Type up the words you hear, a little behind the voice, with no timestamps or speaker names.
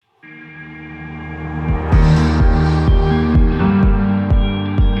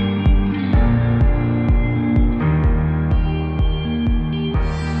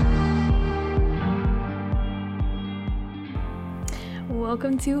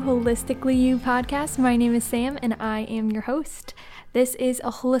to Holistically You podcast. My name is Sam and I am your host. This is a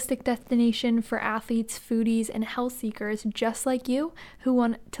holistic destination for athletes, foodies, and health seekers just like you who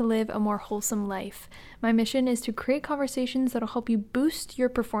want to live a more wholesome life. My mission is to create conversations that will help you boost your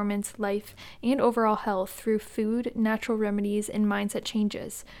performance, life, and overall health through food, natural remedies, and mindset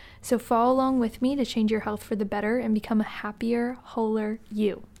changes. So follow along with me to change your health for the better and become a happier, wholer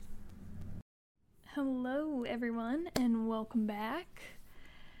you. Hello everyone and welcome back.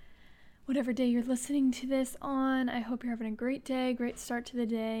 Whatever day you're listening to this on, I hope you're having a great day, great start to the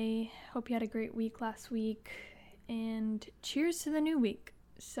day. Hope you had a great week last week, and cheers to the new week.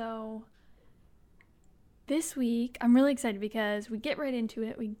 So this week, I'm really excited because we get right into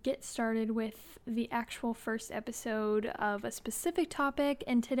it. We get started with the actual first episode of a specific topic,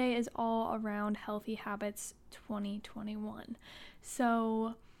 and today is all around Healthy Habits 2021.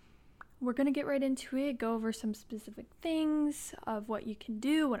 So we're going to get right into it, go over some specific things of what you can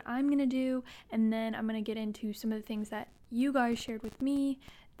do, what I'm going to do, and then I'm going to get into some of the things that you guys shared with me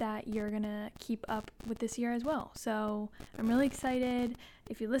that you're going to keep up with this year as well. So I'm really excited.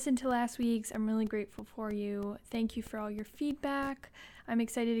 If you listened to last week's, I'm really grateful for you. Thank you for all your feedback. I'm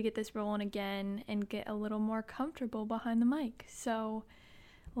excited to get this rolling again and get a little more comfortable behind the mic. So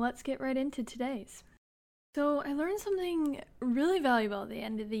let's get right into today's. So I learned something really valuable at the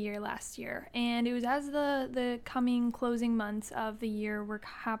end of the year last year, and it was as the coming closing months of the year were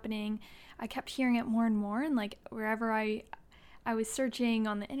happening, I kept hearing it more and more, and like wherever I was searching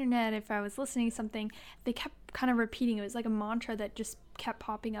on the internet, if I was listening to something, they kept kind of repeating. It was like a mantra that just kept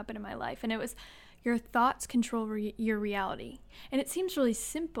popping up into my life, and it was, your thoughts control your reality. And it seems really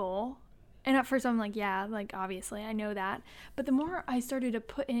simple. And at first I'm like, yeah, like obviously I know that. But the more I started to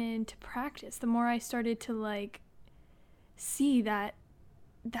put into practice, the more I started to like see that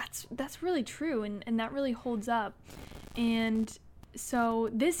that's really true and that really holds up. And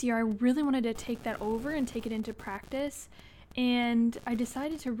so this year I really wanted to take that over and take it into practice. And I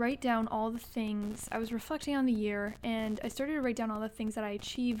decided to write down all the things. I was reflecting on the year and I started to write down all the things that I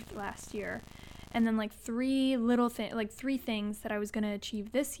achieved last year. And then like three things that I was going to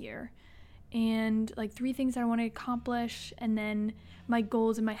achieve this year. And like 3 things that I want to accomplish, and then my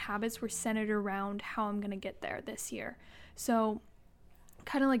goals and my habits were centered around how I'm going to get there this year. So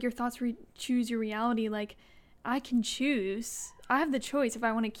kind of like your thoughts choose your reality. Like I can choose, I have the choice if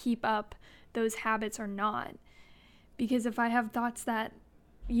I want to keep up those habits or not. Because if I have thoughts that,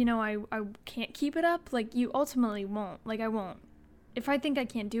 you know, I can't keep it up, like you ultimately won't. Like I won't. If I think I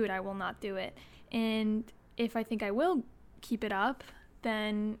can't do it, I will not do it. And if I think I will keep it up,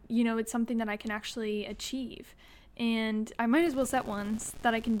 then, you know, it's something that I can actually achieve. And I might as well set ones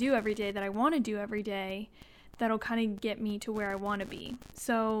that I can do every day, that I want to do every day, that'll kind of get me to where I want to be.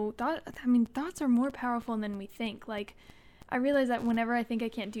 So thoughts are more powerful than we think. Like I realize that whenever I think I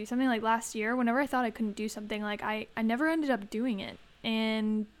can't do something, like last year, whenever I thought I couldn't do something, like I never ended up doing it.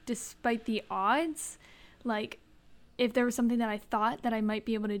 And despite the odds, like if there was something that I thought that I might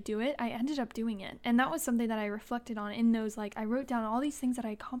be able to do it, I ended up doing it. And that was something that I reflected on in those, like, I wrote down all these things that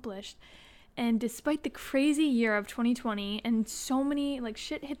I accomplished. And despite the crazy year of 2020 and so many, like,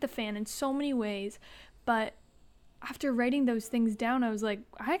 shit hit the fan in so many ways, but after writing those things down, I was like,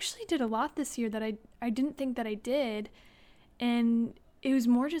 I actually did a lot this year that I didn't think that I did. And it was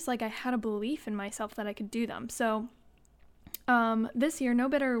more just like I had a belief in myself that I could do them. So this year, no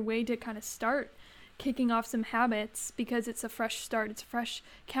better way to kind of start kicking off some habits, because it's a fresh start, it's a fresh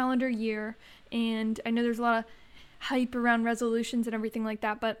calendar year, and I know there's a lot of hype around resolutions and everything like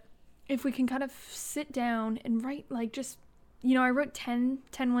that, but if we can kind of sit down and write, like, just, you know, I wrote 10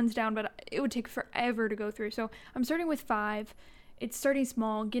 ones down, but it would take forever to go through, so I'm starting with 5. It's starting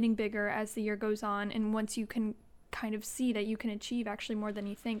small, getting bigger as the year goes on, and once you can kind of see that you can achieve actually more than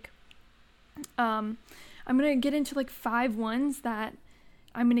you think. I'm gonna get into like 5 ones that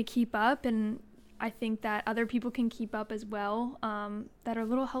I'm gonna keep up, and I think that other people can keep up as well, that are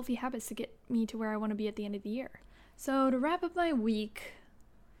little healthy habits to get me to where I want to be at the end of the year. So to wrap up my week,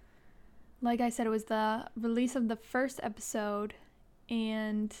 like I said, it was the release of the first episode,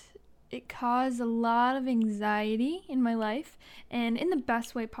 and it caused a lot of anxiety in my life, and in the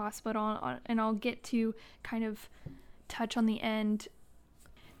best way possible, and I'll get to kind of touch on the end.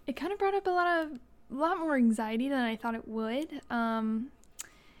 It kind of brought up a lot more anxiety than I thought it would.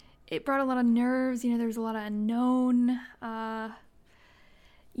 It brought a lot of nerves, you know, there was a lot of unknown,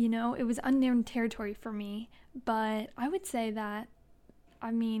 you know, it was unknown territory for me, but I would say that,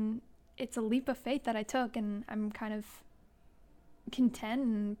 I mean, it's a leap of faith that I took, and I'm kind of content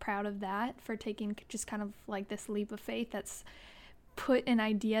and proud of that, for taking just kind of like this leap of faith that's put an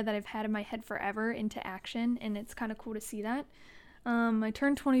idea that I've had in my head forever into action, and it's kind of cool to see that. I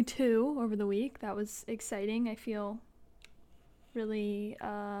turned 22 over the week. That was exciting. I feel really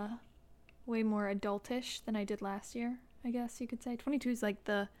way more adultish than I did last year, I guess you could say. 22 is like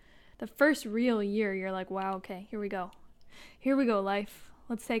the first real year you're like, wow, okay, here we go. Here we go, life.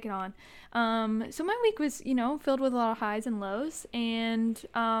 Let's take it on. So my week was, filled with a lot of highs and lows. And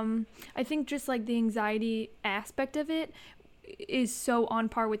I think just like the anxiety aspect of it is so on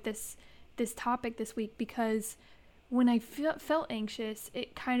par with this topic this week, because when I felt anxious,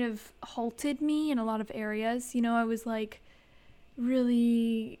 it kind of halted me in a lot of areas. I was like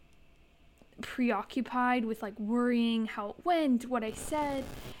really preoccupied with like worrying how it went, what I said,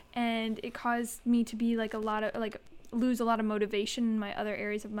 and it caused me to be like lose a lot of motivation in my other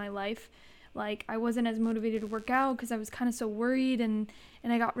areas of my life. Like I wasn't as motivated to work out because I was kind of so worried, and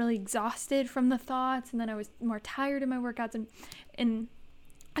I got really exhausted from the thoughts, and then I was more tired in my workouts, and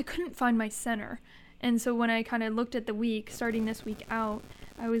I couldn't find my center. And so when I kind of looked at the week, starting this week out,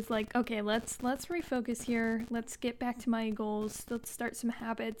 I was like, okay, let's refocus here. Let's get back to my goals. Let's start some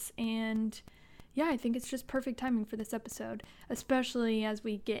habits. And yeah, I think it's just perfect timing for this episode, especially as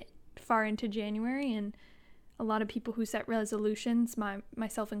we get far into January, and a lot of people who set resolutions,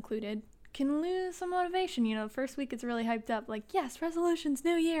 myself included, can lose some motivation. The first week it's really hyped up, like, yes, resolutions,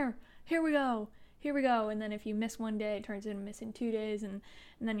 new year, here we go. And then if you miss one day, it turns into missing 2 days, and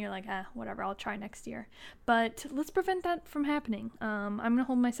then you're like, whatever, I'll try next year. But let's prevent that from happening. I'm going to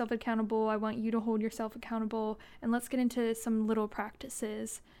hold myself accountable. I want you to hold yourself accountable, and let's get into some little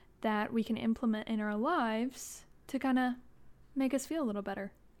practices that we can implement in our lives to kind of make us feel a little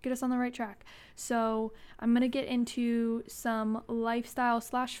better, get us on the right track. So I'm going to get into some lifestyle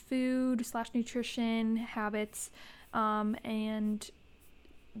 / nutrition habits, and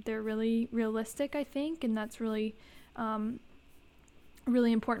they're really realistic, I think, and that's really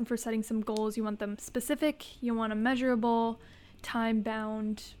really important for setting some goals. You want them specific, you want them measurable,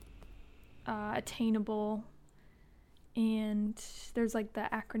 time-bound, attainable, and there's like the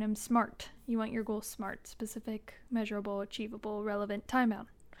acronym SMART. You want your goals SMART: specific, measurable, achievable, relevant, time-bound.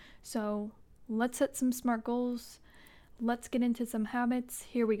 So let's set some SMART goals. Let's get into some habits.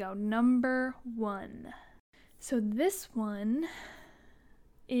 Here we go. Number 1. So this one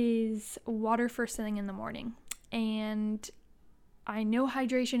is water first thing in the morning. And I know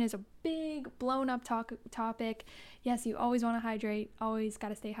hydration is a big blown up topic. Yes, you always want to hydrate, always got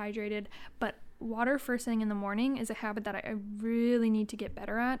to stay hydrated, but water first thing in the morning is a habit that I really need to get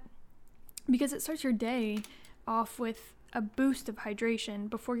better at, because it starts your day off with a boost of hydration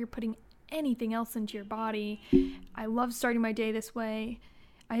before you're putting anything else into your body. I love starting my day this way.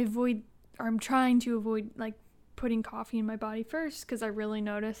 I'm trying to avoid like putting coffee in my body first, because I really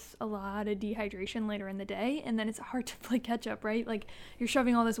notice a lot of dehydration later in the day, and then it's hard to play catch up, right? Like you're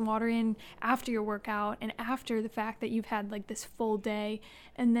shoving all this water in after your workout and after the fact that you've had like this full day,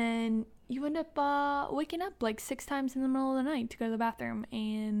 and then you end up waking up like 6 times in the middle of the night to go to the bathroom,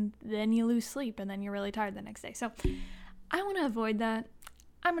 and then you lose sleep, and then you're really tired the next day. So I want to avoid that.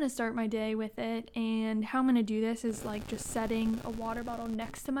 I'm going to start my day with it, and how I'm going to do this is like just setting a water bottle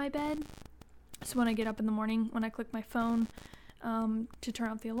next to my bed. So when I get up in the morning, when I click my phone to turn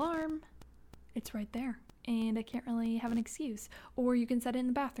off the alarm, it's right there, and I can't really have an excuse. Or you can set it in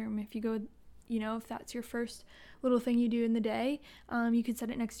the bathroom. If you go, if that's your first little thing you do in the day, you could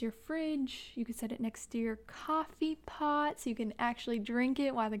set it next to your fridge. You could set it next to your coffee pot so you can actually drink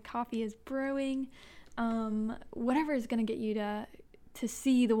it while the coffee is brewing. Whatever is going to get you to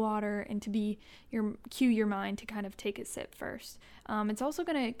see the water and to cue your mind to kind of take a sip first. It's also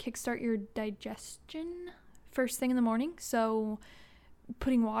going to kickstart your digestion first thing in the morning. So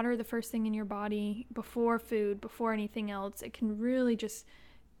putting water the first thing in your body before food, before anything else, it can really just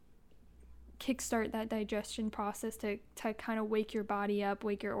kickstart that digestion process to kind of wake your body up,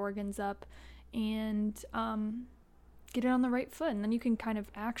 wake your organs up, and get it on the right foot. And then you can kind of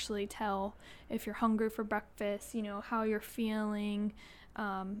actually tell if you're hungry for breakfast, how you're feeling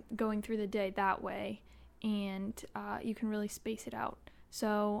going through the day that way, and you can really space it out.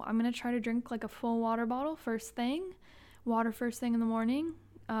 So I'm going to try to drink like a full water bottle first thing in the morning.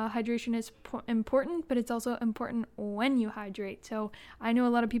 Hydration is important, but it's also important when you hydrate. So I know a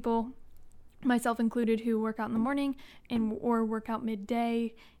lot of people, myself included, who work out in the morning or work out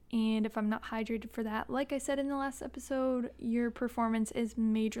midday, and if I'm not hydrated for that, like I said in the last episode, your performance is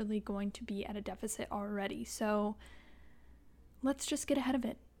majorly going to be at a deficit already. So let's just get ahead of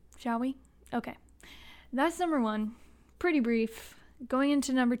it, shall we? Okay, that's number 1. Pretty brief. Going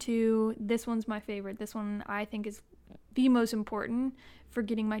into number 2, this one's my favorite. This one I think is the most important for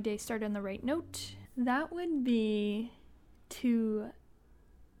getting my day started on the right note. That would be to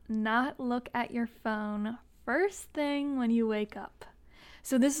not look at your phone first thing when you wake up.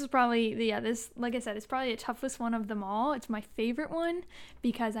 So this is probably, this, like I said, it's probably the toughest one of them all. It's my favorite one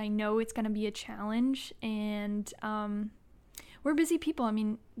because I know it's going to be a challenge, and we're busy people. I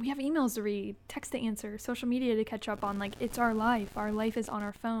mean, we have emails to read, text to answer, social media to catch up on. Like, it's our life. Our life is on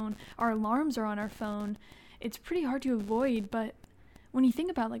our phone. Our alarms are on our phone. It's pretty hard to avoid, but when you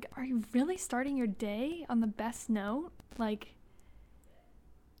think about, like, are you really starting your day on the best note? Like,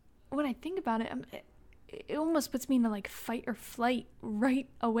 when I think about it, it almost puts me into, like, fight or flight right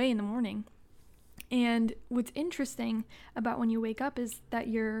away in the morning. And what's interesting about when you wake up is that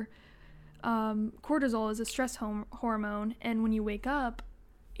your cortisol is a stress hormone, and when you wake up,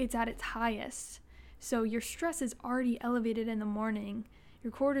 it's at its highest. So your stress is already elevated in the morning.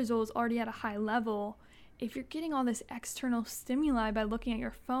 Your cortisol is already at a high level. If you're getting all this external stimuli by looking at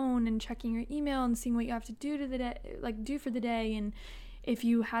your phone and checking your email and seeing what you have to do do for the day, and if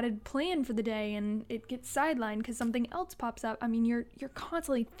you had a plan for the day and it gets sidelined because something else pops up, I mean, you're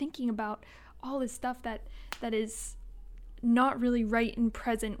constantly thinking about all this stuff that is not really right and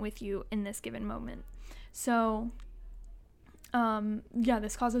present with you in this given moment. So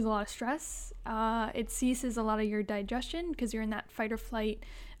this causes a lot of stress. It ceases a lot of your digestion because you're in that fight or flight,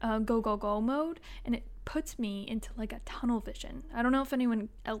 go mode, and it puts me into like a tunnel vision. I don't know if anyone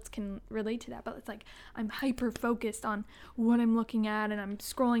else can relate to that, but it's like I'm hyper focused on what I'm looking at, and I'm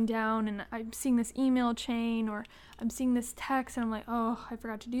scrolling down and I'm seeing this email chain, or I'm seeing this text, and I'm like, oh, I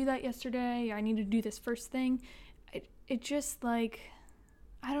forgot to do that yesterday. I need to do this first thing. It just, like,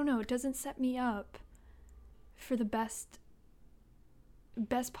 I don't know, it doesn't set me up for the best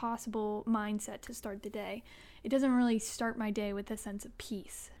possible mindset to start the day. It doesn't really start my day with a sense of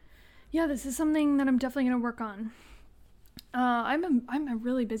peace. Yeah, this is something that I'm definitely going to work on. I'm a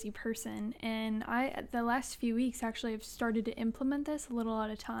really busy person, and the last few weeks actually I've started to implement this a little at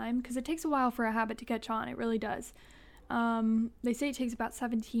a time, because it takes a while for a habit to catch on. It really does. They say it takes about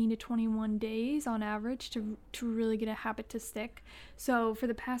 17 to 21 days on average to really get a habit to stick. So for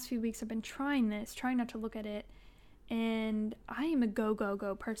the past few weeks I've been trying not to look at it, and I am a go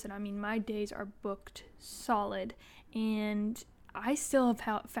person. I mean, my days are booked solid, and I still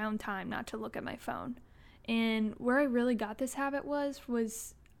have found time not to look at my phone. And where I really got this habit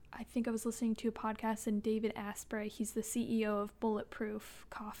was I think I was listening to a podcast, and David Asprey, he's the CEO of Bulletproof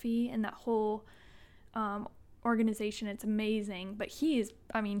Coffee and that whole organization. It's amazing, but he's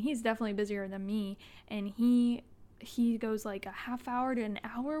definitely busier than me, and he goes like a half hour to an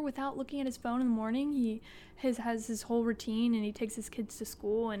hour without looking at his phone in the morning. He has his whole routine, and he takes his kids to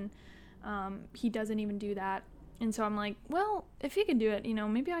school, and he doesn't even do that. And so I'm like, well, if he can do it,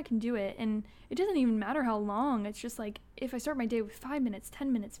 maybe I can do it. And it doesn't even matter how long. It's just like, if I start my day with 5 minutes,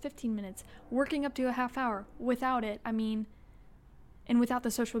 10 minutes, 15 minutes, working up to a half hour without it, and without the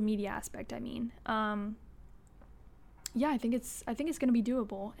social media aspect, I think it's going to be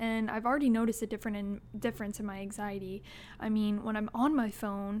doable. And I've already noticed a difference in my anxiety. I mean, when I'm on my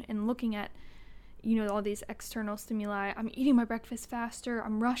phone and looking at all these external stimuli, I'm eating my breakfast faster,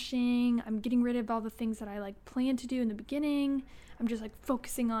 I'm rushing, I'm getting rid of all the things that I like planned to do in the beginning. I'm just like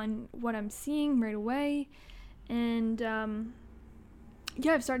focusing on what I'm seeing right away. And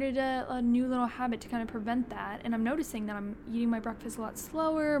I've started a new little habit to kind of prevent that, and I'm noticing that I'm eating my breakfast a lot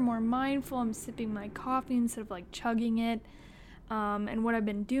slower, more mindful. I'm sipping my coffee instead of like chugging it. And what I've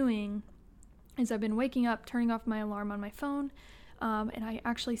been doing is I've been waking up, turning off my alarm on my phone, and I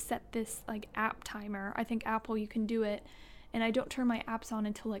actually set this like app timer. I think Apple, you can do it, and I don't turn my apps on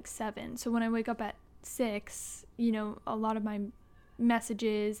until like 7. So when I wake up at 6, a lot of my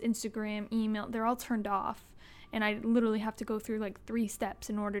messages, Instagram, email, they're all turned off, and I literally have to go through like 3 steps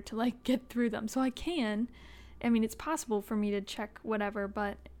in order to like get through them. So it's possible for me to check whatever,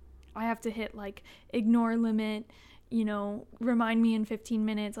 but I have to hit like ignore limit, remind me in 15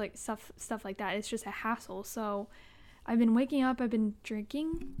 minutes, like stuff like that. It's just a hassle. So I've been waking up, I've been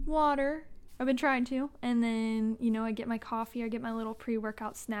drinking water, I've been trying to, and then, I get my coffee, I get my little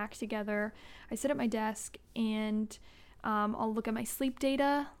pre-workout snack together, I sit at my desk, and I'll look at my sleep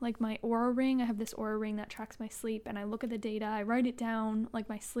data, like my Oura Ring. I have this Oura Ring that tracks my sleep, and I look at the data, I write it down, like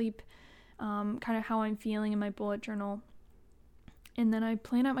my sleep, kind of how I'm feeling in my bullet journal, and then I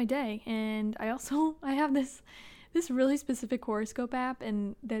plan out my day. And I have this really specific horoscope app,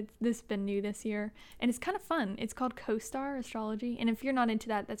 and this has been new this year, and it's kind of fun. It's called CoStar Astrology, and if you're not into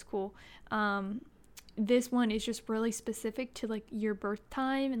that, that's cool. This one is just really specific to like your birth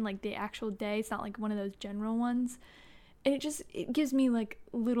time and like the actual day. It's not like one of those general ones, and it gives me like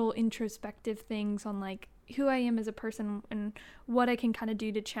little introspective things on like who I am as a person and what I can kind of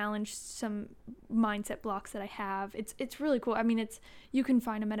do to challenge some mindset blocks that I have. It's really cool. I mean, you can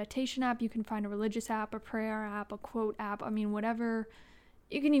find a meditation app, you can find a religious app, a prayer app, a quote app. I mean, whatever.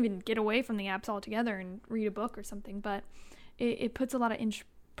 You can even get away from the apps altogether and read a book or something, but it puts a lot of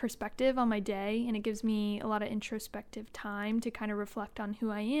perspective on my day, and it gives me a lot of introspective time to kind of reflect on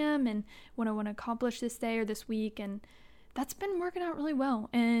who I am and what I want to accomplish this day or this week, and that's been working out really well,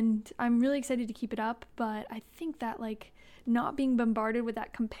 and I'm really excited to keep it up. But I think that like not being bombarded with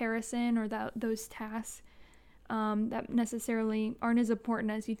that comparison or those tasks that necessarily aren't as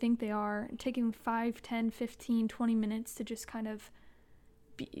important as you think they are, taking 5, 10, 15, 20 minutes to just kind of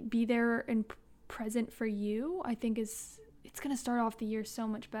be there and present for you, I think it's going to start off the year so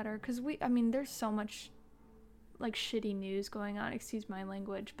much better, because there's so much like shitty news going on, excuse my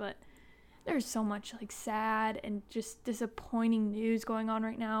language, but there's so much like sad and just disappointing news going on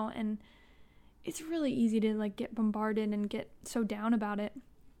right now, and it's really easy to like get bombarded and get so down about it.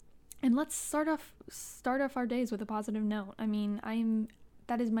 And let's start off our days with a positive note. I mean,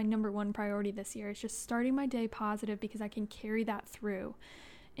 that is my number one priority this year. It's just starting my day positive, because I can carry that through.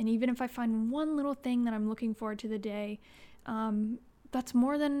 And even if I find one little thing that I'm looking forward to the day, that's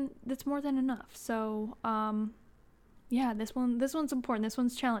more than enough. So yeah, this one's important. This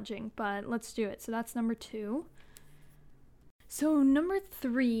one's challenging, but let's do it. So that's number 2. So number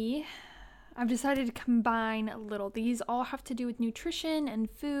 3, I've decided to combine a little. These all have to do with nutrition and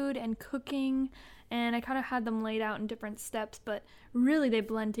food and cooking, and I kind of had them laid out in different steps, but really they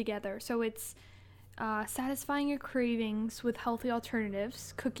blend together. So it's satisfying your cravings with healthy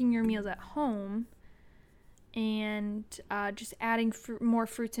alternatives, cooking your meals at home, and just adding more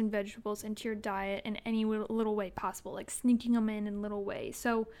fruits and vegetables into your diet in any little way possible, like sneaking them in little ways.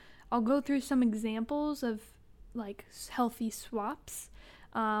 So I'll go through some examples of like healthy swaps,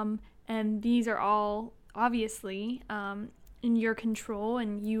 and these are all obviously in your control,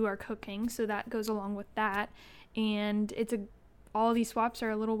 and you are cooking, so that goes along with that. And all these swaps are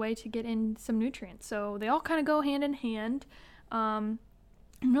a little way to get in some nutrients, so they all kind of go hand in hand.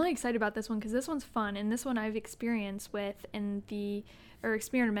 I'm really excited about this one because this one's fun, and this one I've experimented with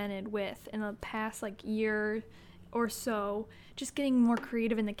in the past like year or so, just getting more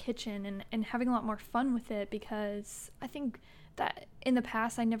creative in the kitchen and having a lot more fun with it, because I think that in the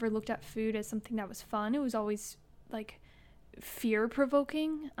past I never looked at food as something that was fun. It was always like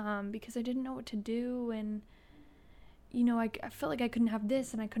fear-provoking, because I didn't know what to do, and I felt like I couldn't have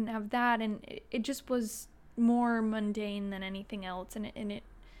this and I couldn't have that, and it just was more mundane than anything else, and it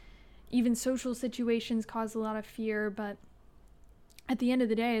even social situations caused a lot of fear. But at the end of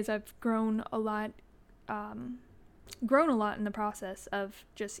the day, as I've grown a lot in the process of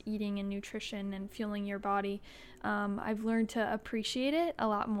just eating and nutrition and fueling your body, I've learned to appreciate it a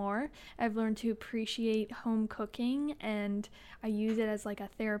lot more. I've learned to appreciate home cooking, and I use it as like a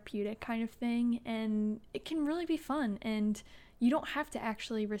therapeutic kind of thing, and it can really be fun. And you don't have to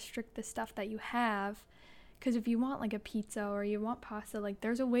actually restrict the stuff that you have, because if you want like a pizza or you want pasta, like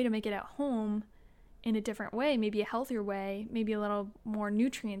there's a way to make it at home in a different way, maybe a healthier way, maybe a little more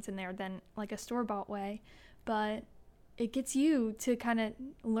nutrients in there than like a store-bought way, but it gets you to kind of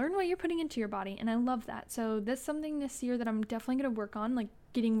learn what you're putting into your body, and I love that. So that's something this year that I'm definitely going to work on, like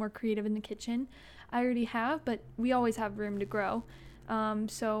getting more creative in the kitchen. I already have, but we always have room to grow.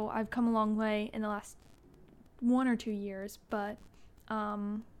 So I've come a long way in the last 1 or 2 years, but I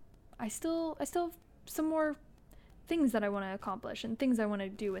still have some more things that I want to accomplish and things I want to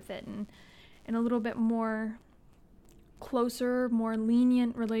do with it, and a little bit more closer, more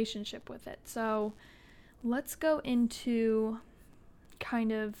lenient relationship with it. So let's go into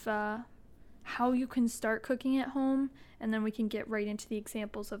kind of how you can start cooking at home, and then we can get right into the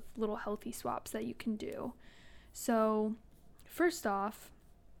examples of little healthy swaps that you can do. So first off,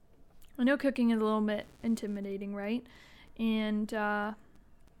 I know cooking is a little bit intimidating, right? And I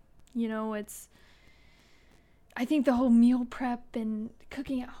think the whole meal prep and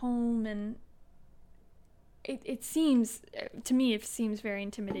cooking at home, and it seems very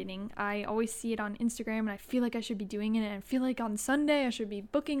intimidating. I always see it on Instagram, and I feel like I should be doing it, and I feel like on Sunday I should be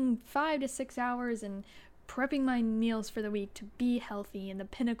booking 5 to 6 hours and prepping my meals for the week to be healthy and the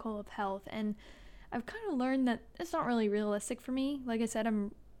pinnacle of health. And I've kind of learned that it's not really realistic for me. Like I said,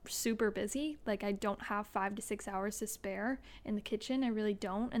 I'm super busy. Like I don't have 5 to 6 hours to spare in the kitchen. I really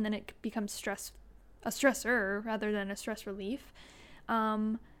don't. And then it becomes a stressor rather than a stress relief.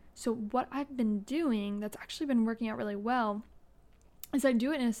 So what I've been doing that's actually been working out really well is I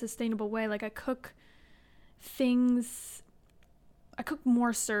do it in a sustainable way. Like I cook things I cook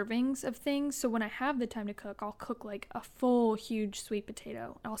more servings of things. So when I have the time to cook, I'll cook like a full huge sweet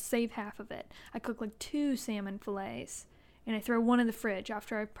potato. I'll save half of it. I cook like 2 salmon fillets and I throw one in the fridge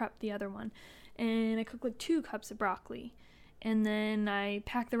after I prep the other one. And I cook like 2 cups of broccoli. And then I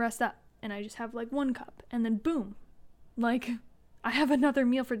pack the rest up and I just have like 1 cup. And then boom, like I have another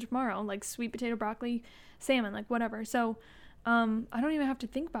meal for tomorrow, like sweet potato, broccoli, salmon, like whatever. So I don't even have to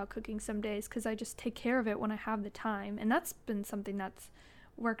think about cooking some days because I just take care of it when I have the time. And that's been something that's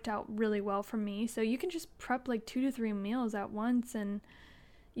worked out really well for me. So you can just prep like 2 to 3 meals at once, and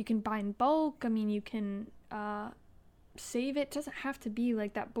you can buy in bulk. I mean, you can save it. It doesn't have to be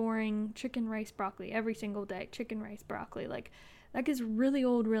like that boring chicken, rice, broccoli every single day. Chicken, rice, broccoli. Like that gets really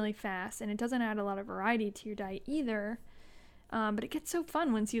old really fast, and it doesn't add a lot of variety to your diet either. But it gets so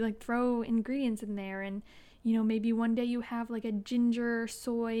fun once you like throw ingredients in there, and you know, maybe one day you have like a ginger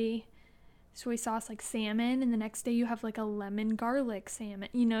soy sauce like salmon, and the next day you have like a lemon garlic salmon.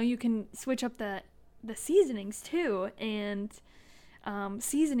 You know, you can switch up the seasonings too, and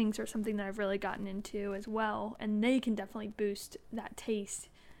seasonings are something that I've really gotten into as well, and they can definitely boost that taste.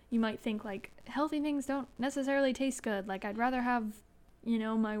 You might think like healthy things don't necessarily taste good, like I'd rather have, you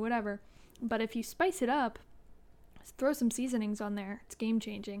know, my whatever. But if you spice it up, throw some seasonings on there, it's game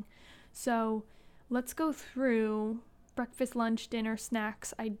changing. So let's go through breakfast, lunch, dinner,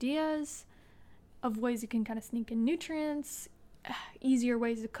 snacks, ideas of ways you can kind of sneak in nutrients, easier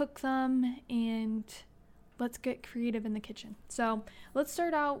ways to cook them, and let's get creative in the kitchen. So let's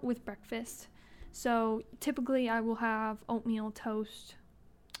start out with breakfast. So typically I will have oatmeal, toast,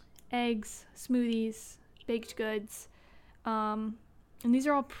 eggs, smoothies, baked goods, and these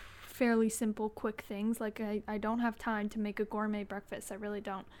are all fairly simple, quick things. Like I don't have time to make a gourmet breakfast. I really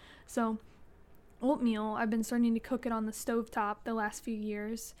don't. So oatmeal, I've been starting to cook it on the stovetop the last few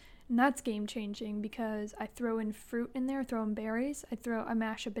years, and that's game changing because I throw in fruit in there, throw in berries, I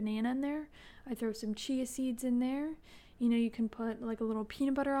mash a banana in there, I throw some chia seeds in there. You know, you can put like a little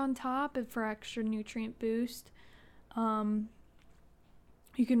peanut butter on top for extra nutrient boost.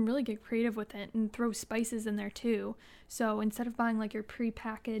 You can really get creative with it and throw spices in there too. So instead of buying like your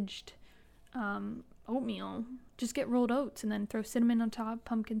pre-packaged oatmeal, just get rolled oats and then throw cinnamon on top,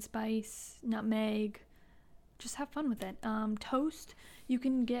 pumpkin spice, nutmeg. Just have fun with it. Toast, you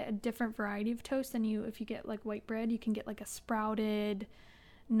can get a different variety of toast than if you get like white bread. You can get like a sprouted,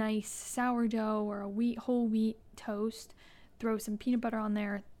 nice sourdough or a whole wheat toast. Throw some peanut butter on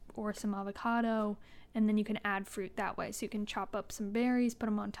there or some avocado, and then you can add fruit that way. So you can chop up some berries, put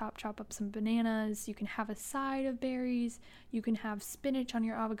them on top, chop up some bananas. You can have a side of berries. You can have spinach on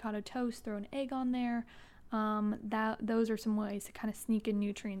your avocado toast, throw an egg on there. Those are some ways to kind of sneak in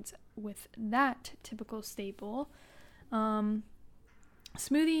nutrients with that typical staple. Smoothies,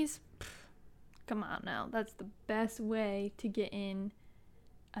 come on now. That's the best way to get in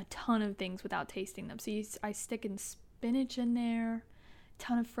a ton of things without tasting them. So I stick in spinach in there,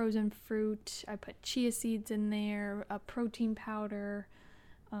 ton of frozen fruit. I put chia seeds in there, a protein powder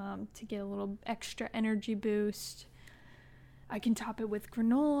to get a little extra energy boost. I can top it with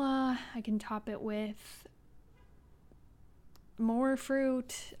granola. I can top it with more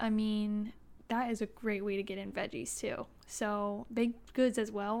fruit. I mean, that is a great way to get in veggies too. So baked goods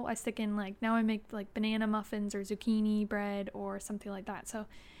as well. I stick in now I make like banana muffins or zucchini bread or something like that. So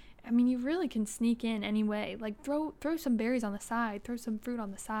I mean, you really can sneak in any way. Like throw some berries on the side, throw some fruit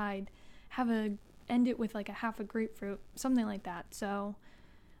on the side, end it with like a half a grapefruit, something like that. So,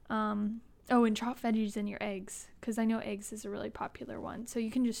 and chop veggies in your eggs, because I know eggs is a really popular one. So you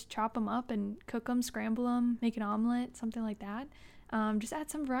can just chop them up and cook them, scramble them, make an omelet, something like that. Just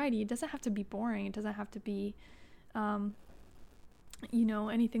add some variety. It doesn't have to be boring. It doesn't have to be,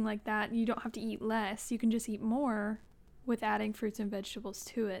 anything like that. You don't have to eat less. You can just eat more with adding fruits and vegetables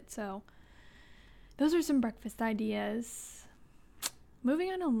to it. So those are some breakfast ideas.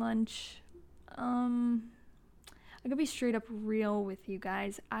 Moving on to lunch, I'm gonna be straight up real with you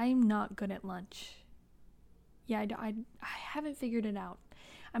guys. I'm not good at lunch. Yeah, I haven't figured it out.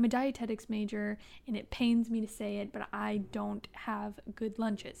 I'm a dietetics major, and it pains me to say it, but I don't have good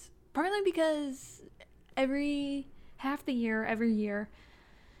lunches. Partly because every year,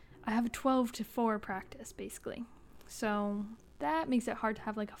 I have a 12 to 4 practice, basically. So that makes it hard to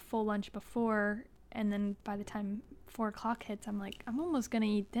have like a full lunch before, and then by the time 4 o'clock hits, I'm like, I'm almost gonna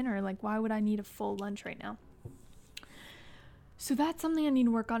eat dinner. Like, why would I need a full lunch right now? So that's something I need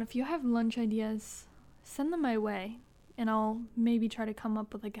to work on. If you have lunch ideas, send them my way, and I'll maybe try to come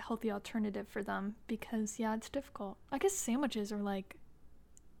up with like a healthy alternative for them, because yeah, it's difficult. I guess sandwiches are like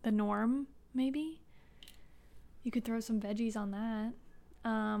the norm, maybe. You could throw some veggies on that.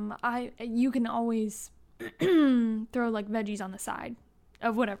 You can always throw like veggies on the side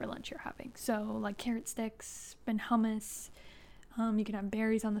of whatever lunch you're having. So like carrot sticks and hummus. You can have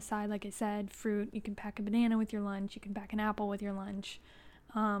berries on the side, like I said, fruit. You can pack a banana with your lunch. You can pack an apple with your lunch.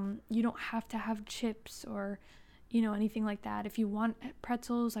 You don't have to have chips or, anything like that. If you want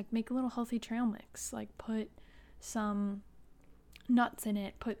pretzels, like make a little healthy trail mix. Like put some nuts in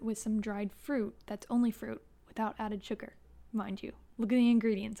it, put with some dried fruit. That's only fruit without added sugar, mind you. Look at the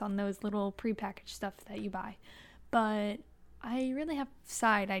ingredients on those little prepackaged stuff that you buy. But I really have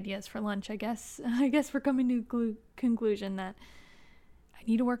side ideas for lunch, I guess. I guess we're coming to a conclusion that I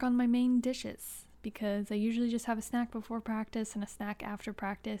need to work on my main dishes, because I usually just have a snack before practice and a snack after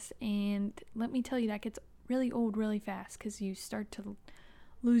practice, and let me tell you, that gets really old really fast because you start to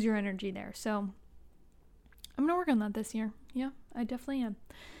lose your energy there. So I'm gonna work on that this year. Yeah, I definitely am.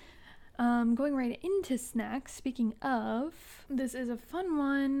 Going right into snacks, speaking of, this is a fun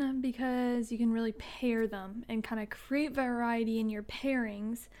one because you can really pair them and kind of create variety in your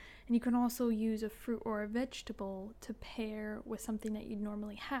pairings. And you can also use a fruit or a vegetable to pair with something that you'd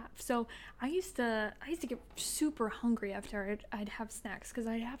normally have. So I used to get super hungry after I'd have snacks, because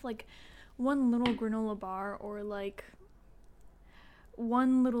I'd have like one little granola bar or like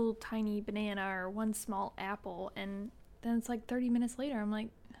one little tiny banana or one small apple, and then it's like 30 minutes later I'm like,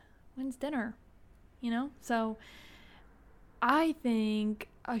 when's dinner? So I think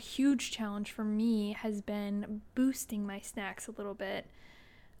a huge challenge for me has been boosting my snacks a little bit.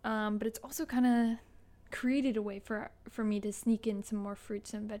 But it's also kind of created a way for me to sneak in some more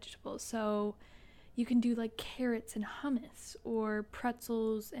fruits and vegetables. So you can do like carrots and hummus, or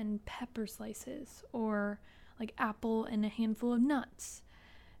pretzels and pepper slices, or like apple and a handful of nuts,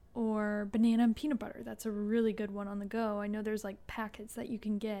 or banana and peanut butter. That's a really good one on the go. I know there's like packets that you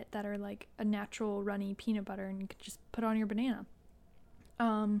can get that are like a natural runny peanut butter, and you can just put on your banana.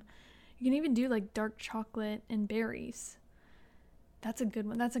 You can even do like dark chocolate and berries. That's a good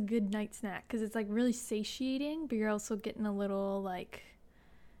one. That's a good night snack because it's like really satiating, but you're also getting a little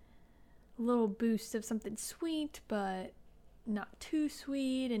boost of something sweet, but not too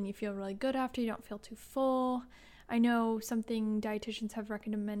sweet, and you feel really good after. You don't feel too full. I know something dietitians have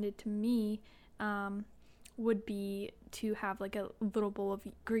recommended to me would be to have like a little bowl of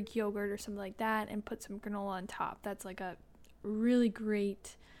Greek yogurt or something like that and put some granola on top. That's like a really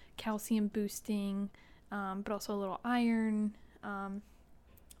great calcium boosting, but also a little iron.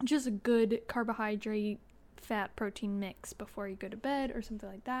 Just a good carbohydrate, fat, protein mix before you go to bed or something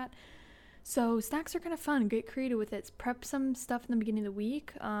like that. So snacks are kind of fun. Get creative with it. Prep some stuff in the beginning of the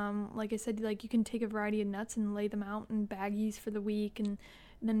week. Like I said, like you can take a variety of nuts and lay them out in baggies for the week, and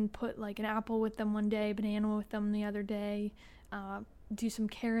then put like an apple with them one day, banana with them the other day. Do some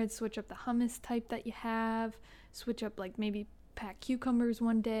carrots, switch up the hummus type that you have. Switch up, like maybe pack cucumbers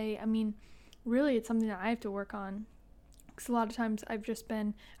one day. I mean, really, it's something that I have to work on. Because a lot of times I've just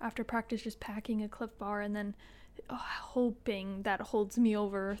been, after practice, just packing a Clif Bar and then hoping that holds me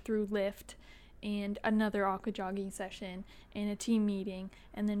over through lift and another aqua jogging session and a team meeting,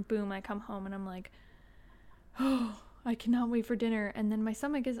 and then boom, I come home and I'm like, oh, I cannot wait for dinner. And then my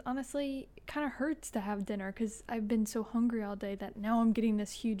stomach is honestly kind of hurts to have dinner because I've been so hungry all day that now I'm getting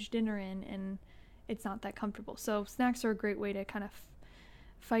this huge dinner in and it's not that comfortable. So snacks are a great way to kind of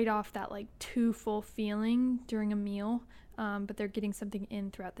fight off that like too full feeling during a meal, but they're getting something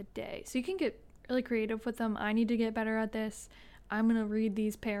in throughout the day. So you can get really creative with them. I need to get better at this. I'm gonna read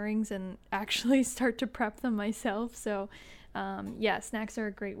these pairings and actually start to prep them myself. So snacks are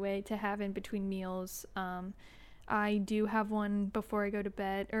a great way to have in between meals. I do have one before I go to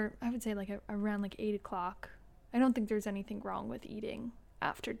bed, or I would say like around like 8 o'clock. I don't think there's anything wrong with eating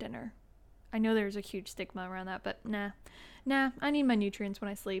after dinner. I know there's a huge stigma around that, but nah, I need my nutrients when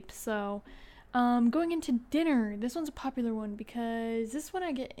I sleep. So going into dinner, this one's a popular one because this one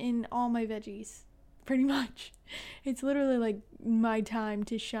I get in all my veggies, pretty much. It's literally like my time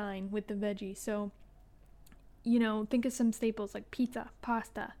to shine with the veggies. So, think of some staples like pizza,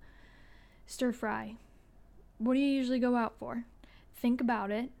 pasta, stir fry. What do you usually go out for? Think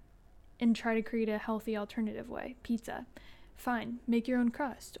about it and try to create a healthy alternative way. Pizza. Fine, make your own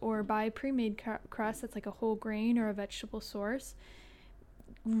crust or buy a pre-made crust that's like a whole grain or a vegetable source.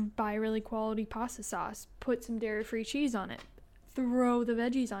 Buy really quality pasta sauce, put some dairy-free cheese on it, throw the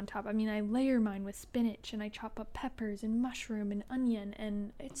veggies on top. I mean, I layer mine with spinach and I chop up peppers and mushroom and onion,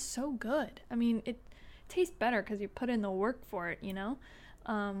 and it's so good. I mean, it tastes better because you put in the work for it,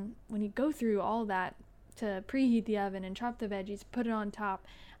 when you go through all that to preheat the oven and chop the veggies, put it on top.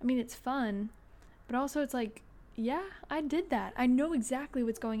 I mean, it's fun, but also it's like, yeah, I did that. I know exactly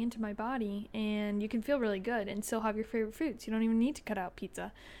what's going into my body, and you can feel really good and still have your favorite foods. You don't even need to cut out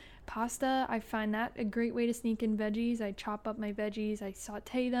pizza. Pasta, I find that a great way to sneak in veggies. I chop up my veggies, I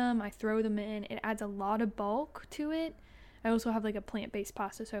saute them, I throw them in. It adds a lot of bulk to it. I also have like a plant-based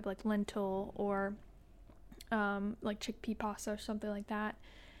pasta, so I have like lentil or like chickpea pasta or something like that.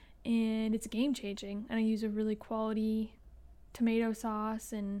 And it's game changing. And I use a really quality tomato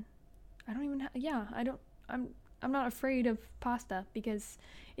sauce, and I don't even I'm not afraid of pasta because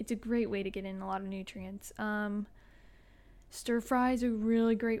it's a great way to get in a lot of nutrients. Stir fry is a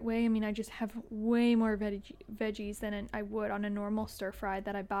really great way. I mean, I just have way more veggies than I would on a normal stir fry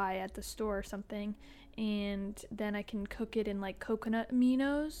that I buy at the store or something. And then I can cook it in like coconut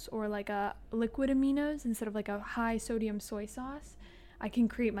aminos or like a liquid aminos instead of like a high sodium soy sauce. I can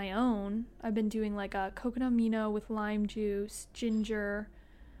create my own. I've been doing like a coconut amino with lime juice, ginger,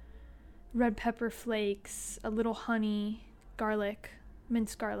 red pepper flakes, a little honey, garlic,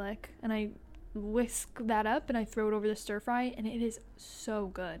 minced garlic, and I whisk that up and I throw it over the stir fry, and it is so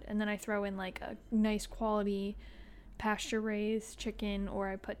good. And then I throw in like a nice quality pasture raised chicken, or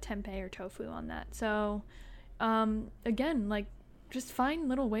I put tempeh or tofu on that. So again, like, just find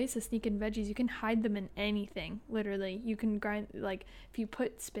little ways to sneak in veggies. You can hide them in anything, literally. You can grind, like, if you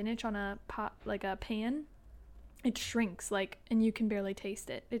put spinach on a pot, like a pan, it shrinks, like, and you can barely taste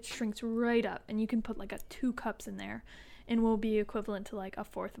it. It shrinks right up, and you can put like 2 cups in there and will be equivalent to like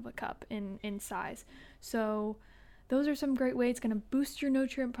 1/4 of a cup in size. So those are some great ways. It's going to boost your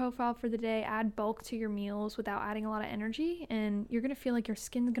nutrient profile for the day, add bulk to your meals without adding a lot of energy, and you're going to feel like your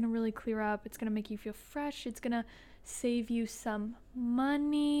skin's going to really clear up. It's going to make you feel fresh. It's going to save you some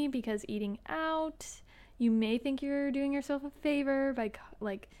money because eating out, you may think you're doing yourself a favor by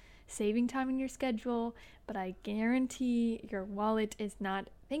like saving time in your schedule, but I guarantee your wallet is not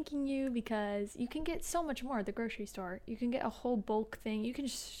thanking you, because you can get so much more at the grocery store. You can get a whole bulk thing. You can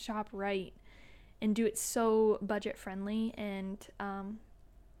just shop right and do it so budget friendly, and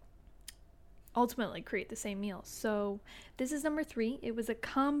ultimately create the same meals. So this is number 3. It was a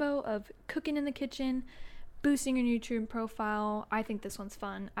combo of cooking in the kitchen, boosting your nutrient profile. I think this one's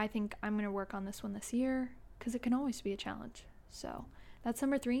fun. I think I'm going to work on this one this year because it can always be a challenge. So that's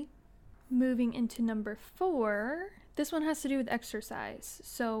number 3. Moving into number 4, this one has to do with exercise.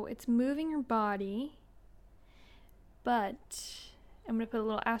 So it's moving your body, but I'm going to put a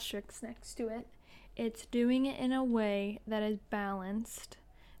little asterisk next to it. It's doing it in a way that is balanced,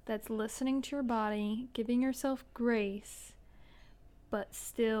 that's listening to your body, giving yourself grace, but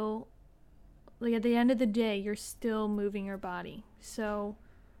still, like, at the end of the day, you're still moving your body. So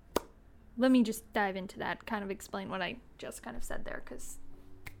let me just dive into that, kind of explain what I just kind of said there, because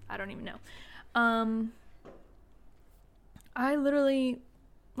I don't even know.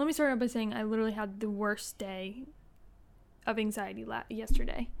 Let me start out by saying I literally had the worst day of anxiety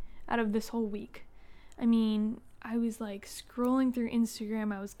yesterday out of this whole week. I mean, I was like scrolling through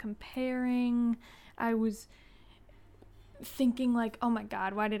Instagram, I was comparing, I was thinking like, oh my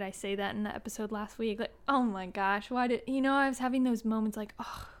god, why did I say that in the episode last week? Like, oh my gosh, I was having those moments like,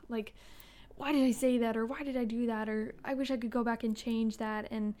 oh, like, why did I say that, or why did I do that, or I wish I could go back and change that,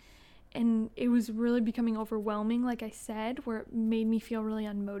 and it was really becoming overwhelming, like I said, where it made me feel really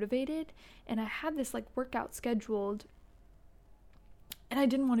unmotivated, and I had this like workout scheduled, and I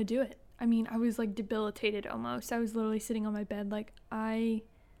didn't want to do it. I mean, I was like debilitated almost. I was literally sitting on my bed like, I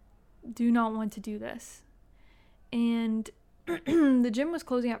do not want to do this. And the gym was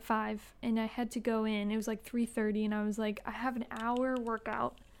closing at 5, and I had to go in. It was like 3:30, and I was like, I have an hour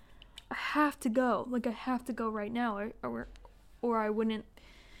workout. I have to go. Like, I have to go right now, or I wouldn't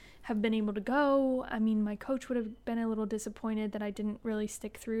have been able to go. I mean, my coach would have been a little disappointed that I didn't really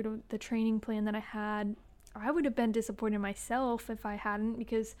stick through to the training plan that I had. I would have been disappointed in myself if I hadn't,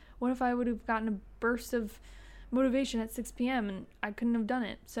 because what if I would have gotten a burst of motivation at 6 p.m. and I couldn't have done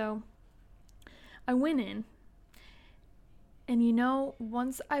it? So I went in, and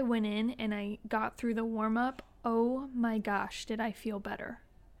once I went in and I got through the warm-up, oh my gosh, did I feel better.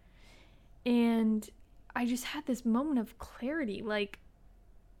 And I just had this moment of clarity. Like,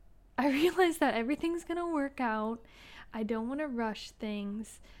 I realized that everything's gonna work out. I don't want to rush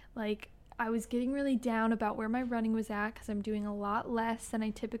things. Like, I was getting really down about where my running was at because I'm doing a lot less than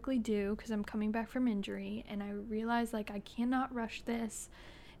I typically do because I'm coming back from injury, and I realized, like, I cannot rush this.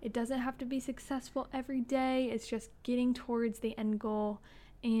 It doesn't have to be successful every day. It's just getting towards the end goal.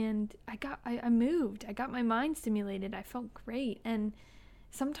 And I moved. I got my mind stimulated. I felt great. And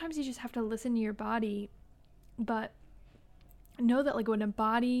sometimes you just have to listen to your body, but know that, like, when a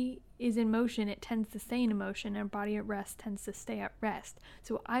body is in motion, it tends to stay in motion, and a body at rest tends to stay at rest.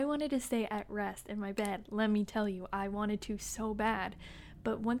 So I wanted to stay at rest in my bed. Let me tell you, I wanted to so bad.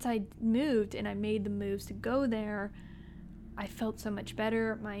 But once I moved and I made the moves to go there, I felt so much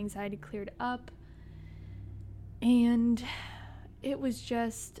better. My anxiety cleared up. And it was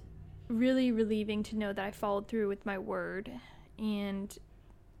just really relieving to know that I followed through with my word. And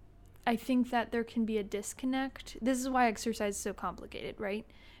I think that there can be a disconnect. This is why exercise is so complicated, right?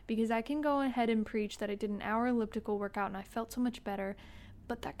 Because I can go ahead and preach that I did an hour elliptical workout and I felt so much better,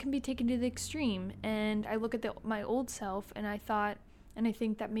 but that can be taken to the extreme. And I look at my old self and I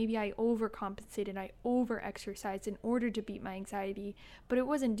think that maybe I overcompensated, I over-exercised in order to beat my anxiety, but it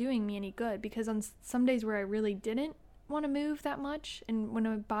wasn't doing me any good, because on some days where I really didn't want to move that much, and when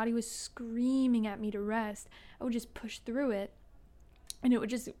my body was screaming at me to rest, I would just push through it, and it would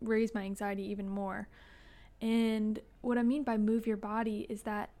just raise my anxiety even more. And what I mean by move your body is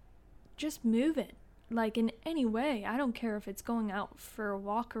that just move it, like in any way. I don't care if it's going out for a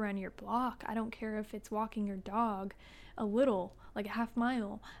walk around your block. I don't care if it's walking your dog a little, like a half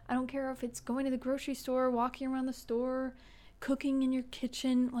mile. I don't care if it's going to the grocery store, walking around the store, cooking in your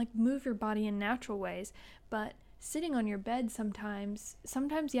kitchen. Like, move your body in natural ways. But sitting on your bed sometimes,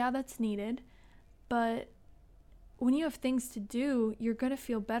 yeah, that's needed. But when you have things to do, you're going to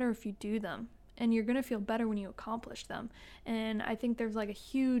feel better if you do them. And you're going to feel better when you accomplish them. And I think there's like a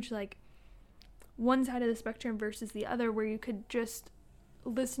huge, like, one side of the spectrum versus the other, where you could just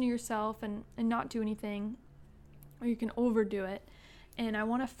listen to yourself and not do anything, or you can overdo it. And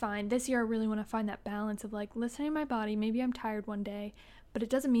this year I really want to find that balance of, like, listening to my body. Maybe I'm tired one day, but it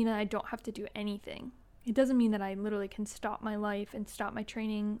doesn't mean that I don't have to do anything. It doesn't mean that I literally can stop my life and stop my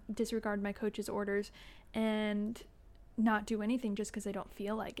training, disregard my coach's orders, and not do anything just because I don't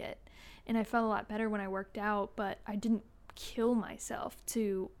feel like it. And I felt a lot better when I worked out, but I didn't kill myself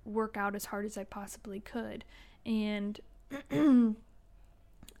to work out as hard as I possibly could. And I don't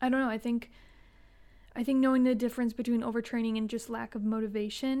know, I think knowing the difference between overtraining and just lack of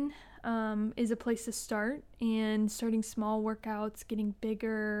motivation is a place to start. And starting small workouts, getting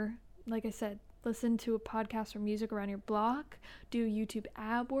bigger, like I said, listen to a podcast or music around your block, do a YouTube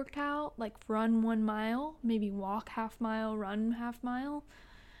ab workout, like run 1 mile, maybe walk half mile, run half mile.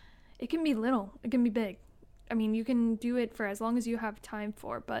 It can be little, it can be big. I mean, you can do it for as long as you have time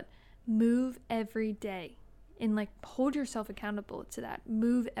for, but move every day and, like, hold yourself accountable to that.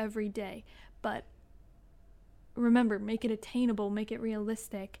 Move every day, but remember, make it attainable, make it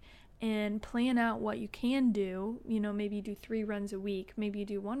realistic, and plan out what you can do. You know, maybe you do 3 runs a week, maybe you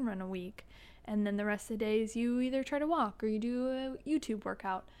do 1 run a week, and then the rest of the days you either try to walk or you do a YouTube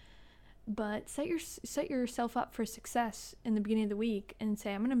workout. But set yourself up for success in the beginning of the week and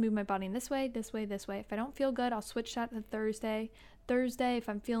say, I'm going to move my body in this way, this way, this way. If I don't feel good, I'll switch that to Thursday. If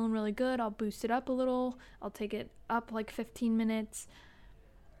I'm feeling really good, I'll boost it up a little. I'll take it up like 15 minutes.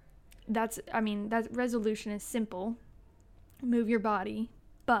 That resolution is simple. Move your body,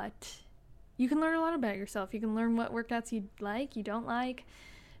 but you can learn a lot about yourself. You can learn what workouts you like, you don't like,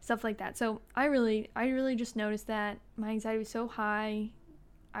 stuff like that. So I really just noticed that my anxiety was so high.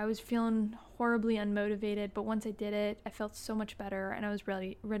 I was feeling horribly unmotivated, but once I did it, I felt so much better, and I was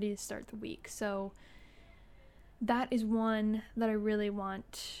ready to start the week. So that is one that I really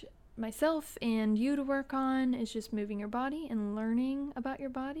want myself and you to work on, is just moving your body and learning about your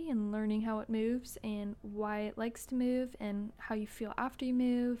body and learning how it moves and why it likes to move and how you feel after you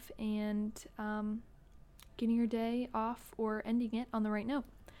move, and getting your day off or ending it on the right note.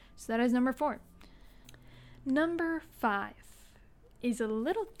 So that is number 4. Number 5 is a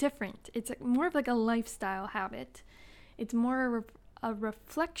little different. It's more of like a lifestyle habit. It's more a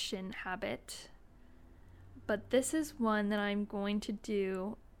reflection habit. But this is one that I'm going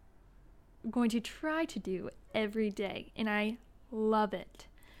to try to do every day, and I love it.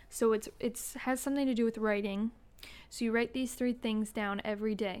 So it has something to do with writing. So you write these 3 things down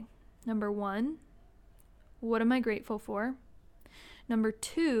every day. Number 1, what am I grateful for? Number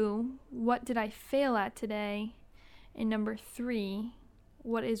 2, what did I fail at today? And number 3,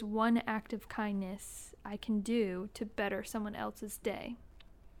 what is one act of kindness I can do to better someone else's day?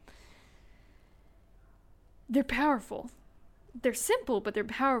 They're powerful. They're simple, but they're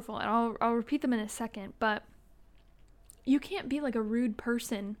powerful, and I'll repeat them in a second. But you can't be like a rude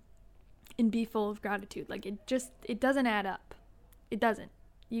person and be full of gratitude. Like, it doesn't add up. It doesn't.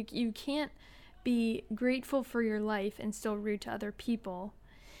 You can't be grateful for your life and still rude to other people.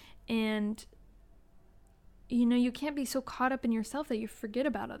 And you know, you can't be so caught up in yourself that you forget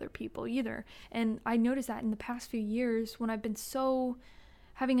about other people either. And I noticed that in the past few years, when I've been so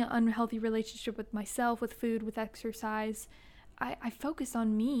having an unhealthy relationship with myself, with food, with exercise, I focused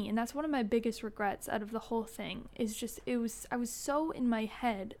on me. And that's one of my biggest regrets out of the whole thing, is just, I was so in my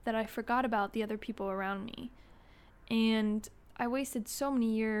head that I forgot about the other people around me. And I wasted so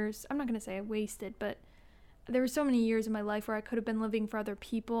many years. I'm not going to say I wasted, but there were so many years in my life where I could have been living for other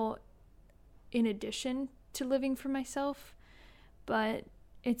people in addition to living for myself. But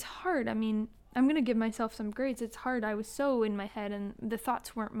it's hard. I mean, I'm going to give myself some grace. It's hard. I was so in my head, and the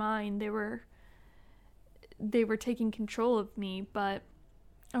thoughts weren't mine. They were taking control of me, but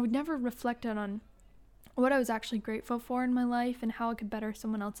I would never reflect on what I was actually grateful for in my life and how I could better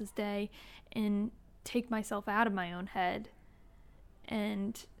someone else's day and take myself out of my own head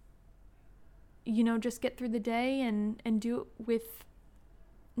and, just get through the day and do it with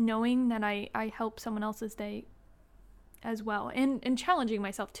knowing that I help someone else's day as well, and challenging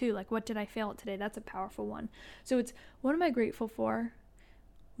myself too. Like, what did I fail at today? That's a powerful one. So it's, what am I grateful for?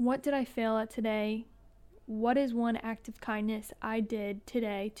 What did I fail at today? What is one act of kindness I did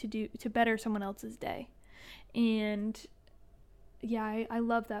today to better someone else's day? And yeah, I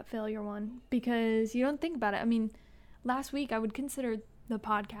love that failure one, because you don't think about it. I mean, last week I would consider the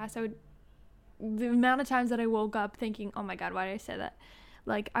podcast, the amount of times that I woke up thinking, oh my God, why did I say that?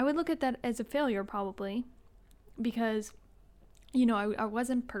 Like, I would look at that as a failure probably, because, I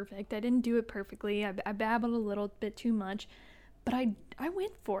wasn't perfect. I didn't do it perfectly. I babbled a little bit too much, but I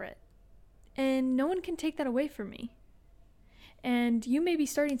went for it. And no one can take that away from me. And you may be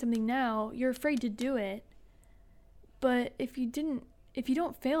starting something now, you're afraid to do it, but if you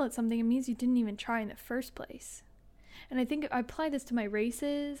don't fail at something, it means you didn't even try in the first place. And I think I apply this to my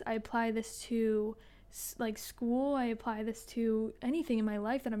races, I apply this to like school, I apply this to anything in my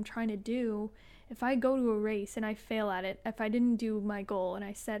life that I'm trying to do. If I go to a race and I fail at it, if I didn't do my goal and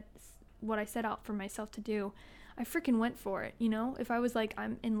I set what I set out for myself to do, I freaking went for it, If I was like,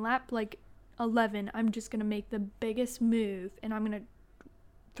 I'm in lap 11, I'm just gonna make the biggest move and I'm gonna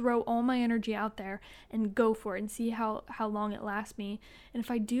throw all my energy out there and go for it and see how long it lasts me. And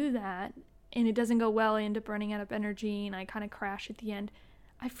if I do that and it doesn't go well, I end up running out of energy and I kind of crash at the end.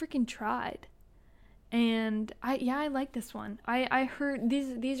 I freaking tried. And I like this one. I heard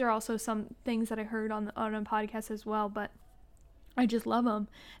these are also some things that I heard on a podcast as well, but I just love them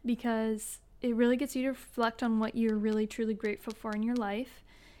because it really gets you to reflect on what you're really truly grateful for in your life.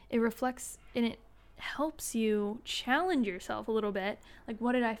 It reflects and it helps you challenge yourself a little bit. Like,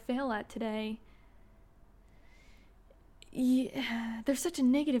 what did I fail at today? Yeah, there's such a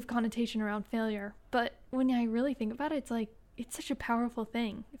negative connotation around failure, but when I really think about it, it's like, it's such a powerful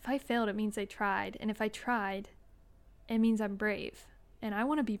thing. If I failed, it means I tried. And if I tried, it means I'm brave. And I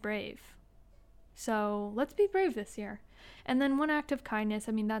want to be brave. So let's be brave this year. And then one act of kindness,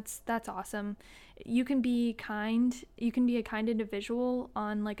 I mean, that's awesome. You can be kind. You can be a kind individual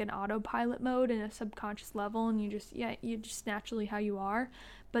on like an autopilot mode in a subconscious level, and you're just naturally how you are.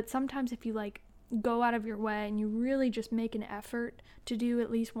 But sometimes if you like go out of your way and you really just make an effort to do at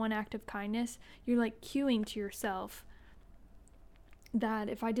least one act of kindness, you're like cueing to yourself that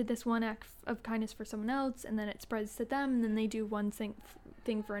if I did this one act of kindness for someone else and then it spreads to them and then they do one thing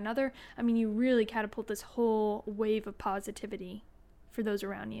for another, I mean, you really catapult this whole wave of positivity for those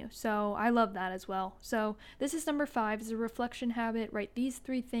around you. So I love that as well. So this is number 5, is a reflection habit. Write these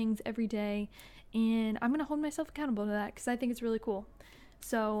 3 things every day, and I'm going to hold myself accountable to that because I think it's really cool.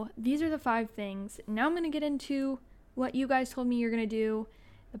 So these are the 5 things. Now I'm going to get into what you guys told me you're going to do.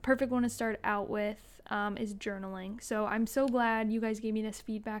 The perfect one to start out with is journaling. So I'm so glad you guys gave me this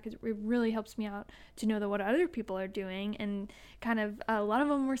feedback. It really helps me out to know that what other people are doing, and kind of a lot of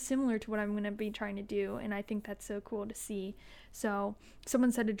them were similar to what I'm going to be trying to do, and I think that's so cool to see. So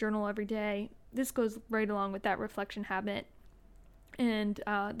someone said to journal every day. This goes right along with that reflection habit, and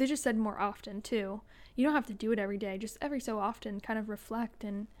they just said more often too. You don't have to do it every day, just every so often kind of reflect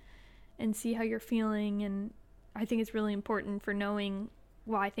and see how you're feeling. And I think it's really important for knowing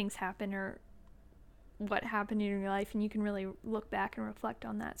why things happen or what happened in your life, and you can really look back and reflect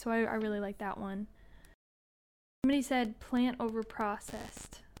on that. So I really like that one. Somebody said plant over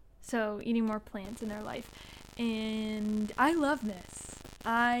processed, so eating more plants in their life, and I love this.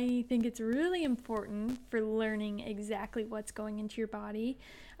 I think it's really important for learning exactly what's going into your body.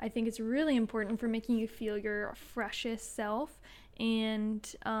 I think it's really important for making you feel your freshest self,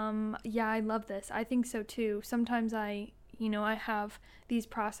 and I love this. I think so too. Sometimes I have these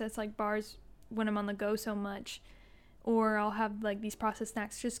processed like bars when I'm on the go so much, or I'll have like these processed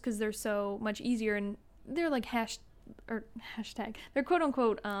snacks just because they're so much easier, and they're like hashtag, they're quote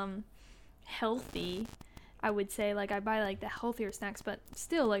unquote healthy, I would say. Like, I buy like the healthier snacks, but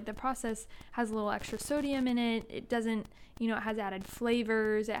still, like, the process has a little extra sodium in it. It doesn't, it has added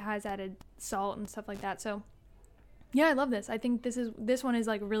flavors, it has added salt and stuff like that. So yeah, I love this. I think this one is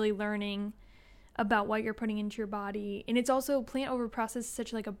like really learning about what you're putting into your body. And it's also plant over processed is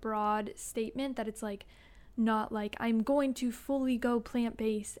such like a broad statement that it's like not like I'm going to fully go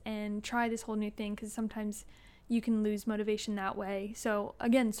plant-based and try this whole new thing, because sometimes you can lose motivation that way. So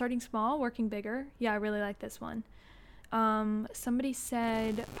again, starting small, working bigger. Yeah, I really like this one. Somebody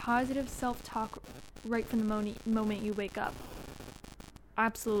said positive self-talk right from the moment you wake up.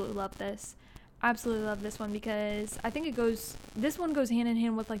 Absolutely love this. Absolutely love this one, because I think this one goes hand in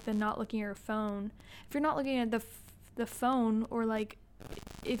hand with like the not looking at your phone. If you're not looking at the phone, or like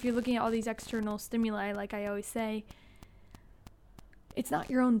if you're looking at all these external stimuli, like I always say, it's not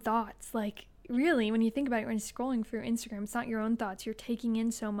your own thoughts. Like really, when you think about it, when you're scrolling through Instagram, it's not your own thoughts. You're taking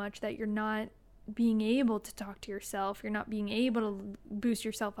in so much that you're not being able to talk to yourself. You're not being able to boost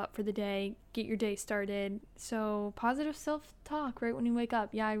yourself up for the day, get your day started. So positive self-talk right when you wake up.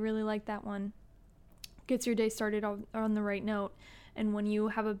 Yeah, I really like that one. Gets your day started on the right note. And when you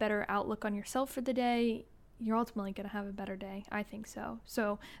have a better outlook on yourself for the day, you're ultimately going to have a better day. I think so.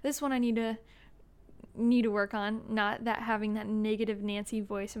 So this one I need to work on, not that having that negative Nancy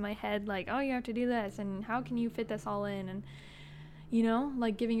voice in my head, like, oh, you have to do this, and how can you fit this all in, and you know,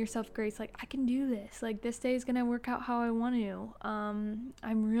 like giving yourself grace, like I can do this, like this day is gonna work out how I want to. I'm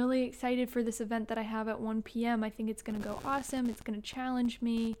really excited for this event that I have at 1 p.m. I think it's gonna go awesome. It's gonna challenge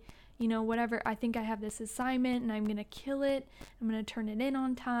me, you know, whatever. I think I have this assignment and I'm gonna kill it. I'm gonna turn it in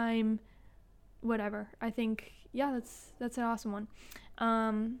on time, whatever. I think, yeah, that's an awesome one.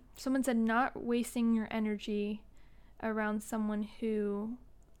 Someone said not wasting your energy around someone who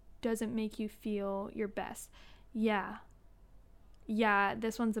doesn't make you feel your best. Yeah,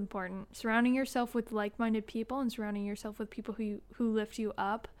 this one's important. Surrounding yourself with like-minded people and surrounding yourself with people who lift you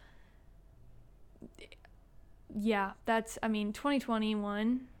up. Yeah,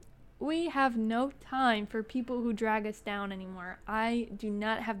 2021. We have no time for people who drag us down anymore. I do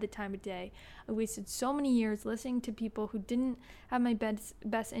not have the time of day. I wasted so many years listening to people who didn't have my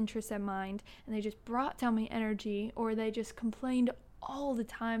best interests at mind, and they just brought down my energy, or they just complained all the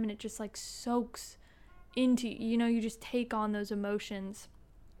time, and it just like soaks into, you know, you just take on those emotions,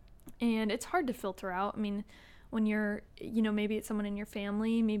 and it's hard to filter out. I mean, when you're, you know, maybe it's someone in your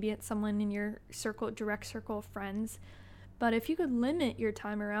family, maybe it's someone in your direct circle of friends, but if you could limit your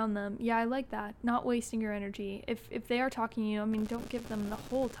time around them, yeah, I like that. Not wasting your energy. If they are talking to you, I mean, don't give them the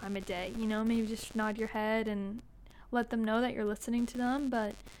whole time of day, you know, maybe just nod your head and let them know that you're listening to them,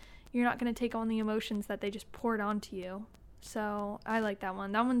 but you're not going to take on the emotions that they just poured onto you. So I like that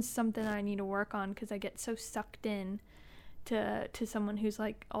one. That one's something I need to work on, because I get so sucked in to someone who's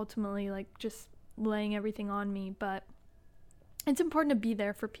like ultimately like just laying everything on me. But it's important to be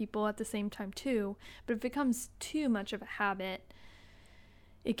there for people at the same time too. But if it becomes too much of a habit,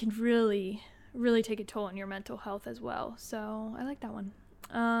 it can really, really take a toll on your mental health as well. So I like that one.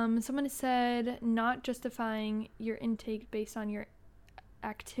 Someone said not justifying your intake based on your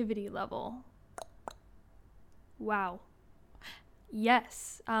activity level. Wow.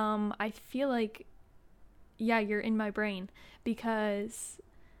 Yes, I feel like, yeah, you're in my brain, because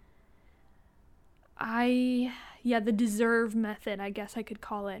the deserve method, I guess I could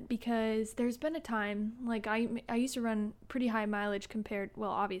call it, because there's been a time, like I used to run pretty high mileage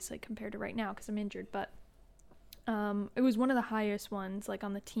obviously compared to right now because I'm injured, but it was one of the highest ones, like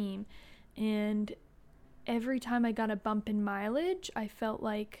on the team, and every time I got a bump in mileage, I felt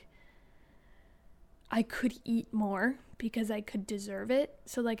like I could eat more because I could deserve it.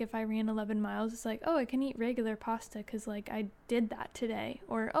 So like if I ran 11 miles, it's like, oh, I can eat regular pasta because like I did that today.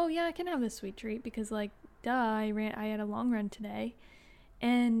 Or, oh yeah, I can have this sweet treat because like, duh, I had a long run today.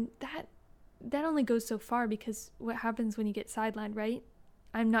 And that only goes so far, because what happens when you get sidelined, right?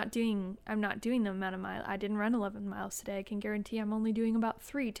 I'm not doing the amount of miles. I didn't run 11 miles today. I can guarantee I'm only doing about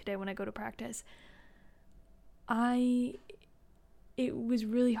 3 today when I go to practice. It was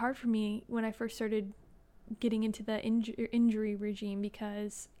really hard for me when I first started getting into the injury regime,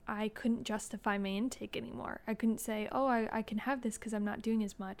 because I couldn't justify my intake anymore. I couldn't say, oh, I can have this because I'm not doing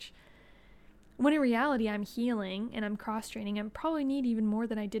as much. When in reality, I'm healing and I'm cross-training. I probably need even more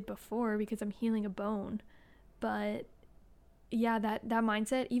than I did before because I'm healing a bone. But yeah, that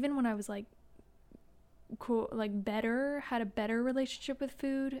mindset, even when I was like cool, like had a better relationship with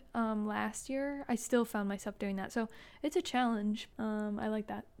food last year, I still found myself doing that. So it's a challenge. I like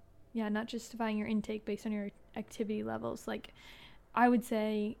that. Yeah, not justifying your intake based on your activity levels. Like I would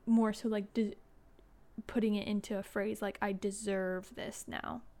say more so like putting it into a phrase like, I deserve this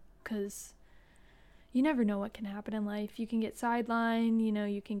now, because you never know what can happen in life. You can get sidelined, you know,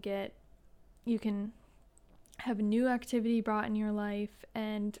 you can have a new activity brought in your life,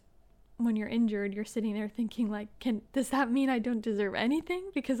 and when you're injured, you're sitting there thinking like, does that mean I don't deserve anything?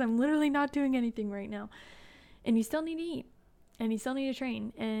 Because I'm literally not doing anything right now. And you still need to eat. and you still need to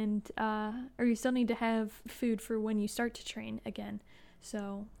train, and or you still need to have food for when you start to train again.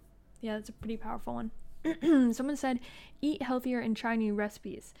 So yeah, that's a pretty powerful one. Someone said, eat healthier and try new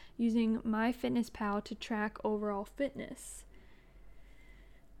recipes using MyFitnessPal to track overall fitness.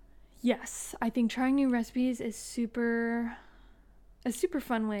 Yes, I think trying new recipes is a super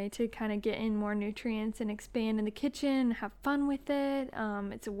fun way to kind of get in more nutrients and expand in the kitchen, have fun with it.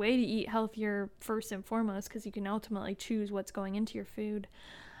 It's a way to eat healthier first and foremost, because you can ultimately choose what's going into your food.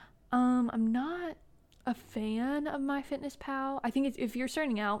 I'm not a fan of MyFitnessPal. I think if you're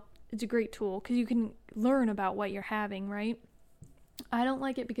starting out, it's a great tool because you can learn about what you're having, right? I don't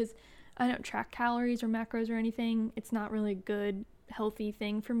like it because I don't track calories or macros or anything. It's not really a good, healthy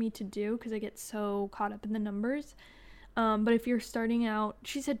thing for me to do because I get so caught up in the numbers. But if you're starting out,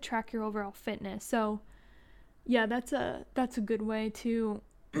 she said track your overall fitness. So yeah, that's a good way to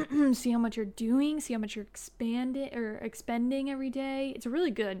see how much you're doing, see how much you're expending every day. It's a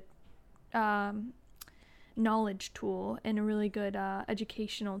really good knowledge tool and a really good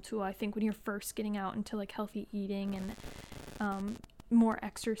educational tool, I think, when you're first getting out into like healthy eating and more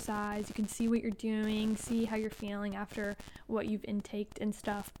exercise. You can see what you're doing, see how you're feeling after what you've intaked and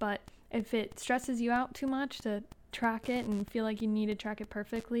stuff. But if it stresses you out too much to track it and feel like you need to track it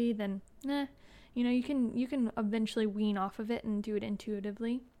perfectly, then you can eventually wean off of it and do it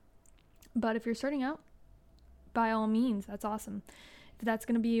intuitively. But if you're starting out, by all means, that's awesome. If that's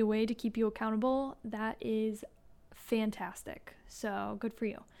going to be a way to keep you accountable, that is fantastic. So good for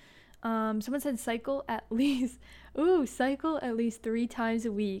you. Someone said cycle at least 3 times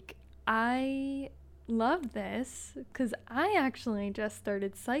a week. I love this because I actually just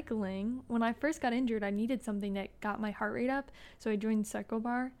started cycling. When I first got injured, I needed something that got my heart rate up, so I joined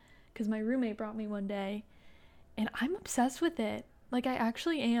CycleBar because my roommate brought me one day, and I'm obsessed with it. Like, I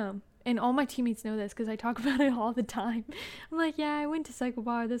actually am. And all my teammates know this because I talk about it all the time. I'm like, yeah, I went to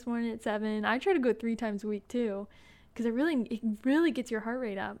CycleBar this morning at 7. I try to go 3 times a week too because it really gets your heart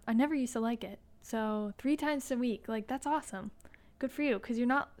rate up. I never used to like it. So 3 times a week, like, that's awesome. Good for you, because you're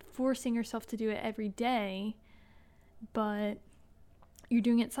not forcing yourself to do it every day, but you're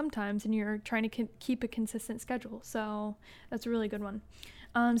doing it sometimes and you're trying to keep a consistent schedule. So that's a really good one.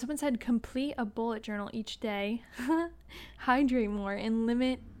 Someone said complete a bullet journal each day, hydrate more, and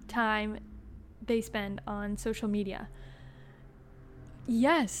limit time they spend on social media.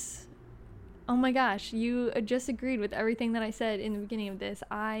 Yes. Oh my gosh, you just agreed with everything that I said in the beginning of this.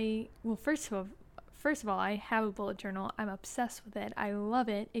 First of all, I have a bullet journal. I'm obsessed with it. I love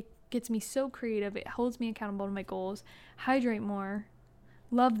it. It gets me so creative. It holds me accountable to my goals. Hydrate more.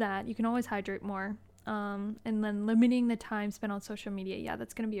 Love that. You can always hydrate more. And then limiting the time spent on social media. Yeah,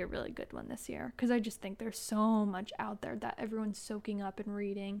 that's going to be a really good one this year, because I just think there's so much out there that everyone's soaking up and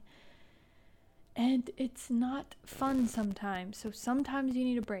reading. And it's not fun sometimes. So sometimes you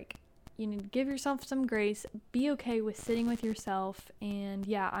need a break. You need to give yourself some grace, be okay with sitting with yourself, and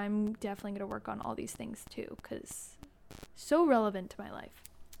yeah, I'm definitely going to work on all these things too, because so relevant to my life.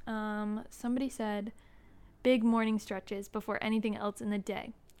 Somebody said, big morning stretches before anything else in the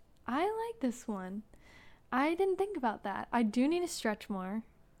day. I like this one. I didn't think about that. I do need to stretch more.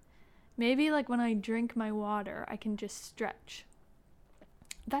 Maybe like when I drink my water, I can just stretch.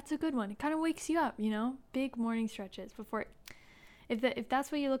 That's a good one. It kind of wakes you up, big morning stretches before. If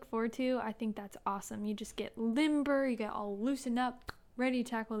that's what you look forward to, I think that's awesome. You just get limber, you get all loosened up, ready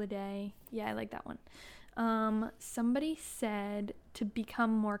to tackle the day. Yeah, I like that one. Somebody said to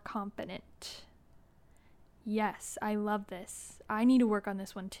become more confident. Yes, I love this. I need to work on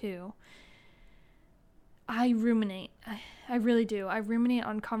this one too. I ruminate. I really do. I ruminate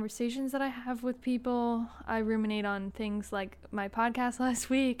on conversations that I have with people. I ruminate on things like my podcast last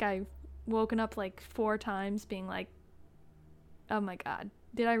week. I woken up like 4 times being like, oh my God,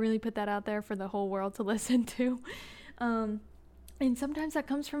 did I really put that out there for the whole world to listen to? And sometimes that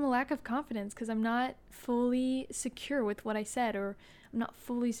comes from a lack of confidence because I'm not fully secure with what I said, or I'm not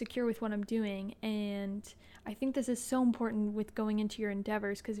fully secure with what I'm doing. And I think this is so important with going into your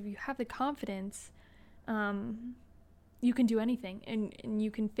endeavors, because if you have the confidence, you can do anything, and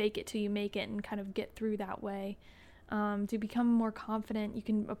you can fake it till you make it and kind of get through that way. To become more confident, you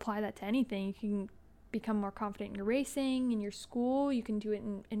can apply that to anything. You can become more confident in your racing, in your school. You can do it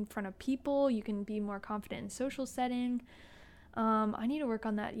in front of people. You can be more confident in social setting. I need to work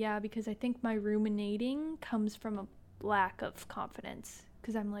on that, because I think my ruminating comes from a lack of confidence,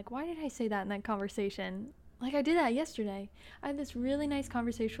 because I'm like, why did I say that in that conversation? Like, I did that yesterday. I had this really nice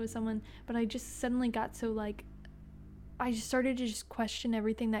conversation with someone, but I just suddenly got so I just started to just question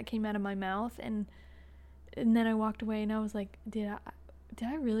everything that came out of my mouth, and then I walked away and I was like, did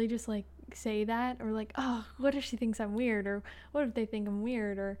I really just say that, or like, oh, what if she thinks I'm weird, or what if they think I'm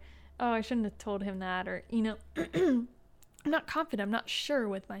weird, or oh, I shouldn't have told him that, or I'm not confident, I'm not sure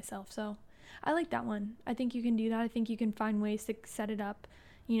with myself. So I like that one. I think you can do that. I think you can find ways to set it up,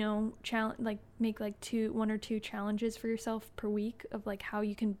 challenge, like make like 1 or 2 challenges for yourself per week of like how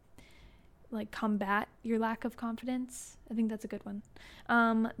you can like combat your lack of confidence. I think that's a good one.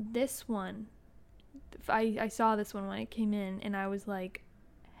 This one, I saw this one when it came in, and I was like,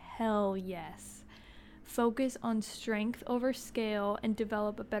 hell yes. Focus on strength over scale and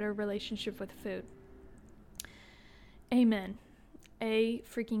develop a better relationship with food. Amen. A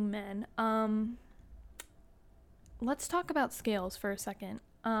freaking men. Let's talk about scales for a second.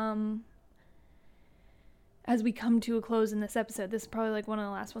 As we come to a close in this episode, this is probably like one of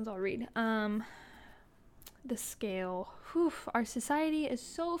the last ones I'll read. The scale. Whew, our society is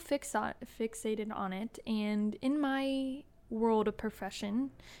so fixated on it, and in my world of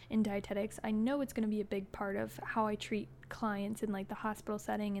profession in dietetics, I know it's going to be a big part of how I treat clients in like the hospital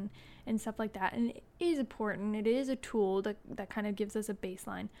setting and stuff like that. And it is important. It is a tool that kind of gives us a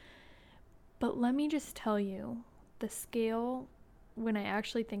baseline. But let me just tell you, the scale, when I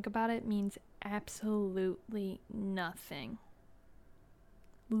actually think about it, means absolutely nothing.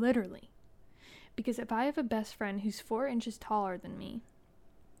 Literally. Because if I have a best friend who's 4 inches taller than me,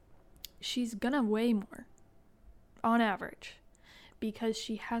 she's gonna weigh more on average because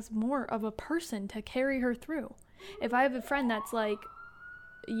she has more of a person to carry her through. If I have a friend that's like,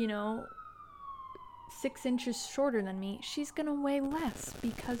 6 inches shorter than me, she's gonna weigh less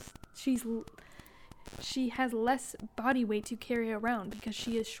because she has less body weight to carry around because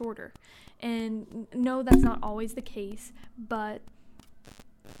she is shorter. And no, that's not always the case, but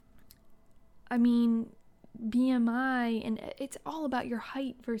I mean, BMI, and it's all about your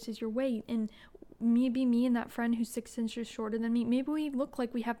height versus your weight. And maybe me and that friend who's 6 inches shorter than me, maybe we look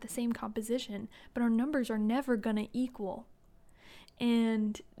like we have the same composition, but our numbers are never gonna equal.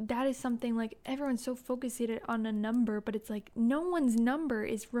 And that is something like everyone's so focused on a number, but it's like no one's number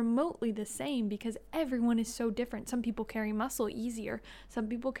is remotely the same because everyone is so different. Some people carry muscle easier. Some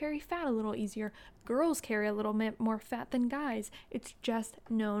people carry fat a little easier. Girls carry a little bit more fat than guys. It's just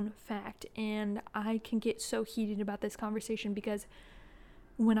known fact. And I can get so heated about this conversation because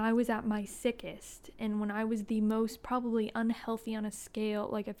when I was at my sickest and when I was the most probably unhealthy on a scale,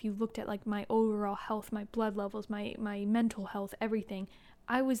 like if you looked at like my overall health, my blood levels, my mental health, everything,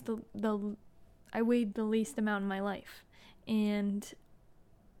 I was I weighed the least amount in my life, and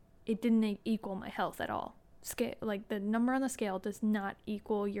it didn't equal my health at all. Scale, like the number on the scale does not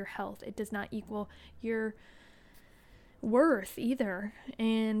equal your health. It does not equal your worth either.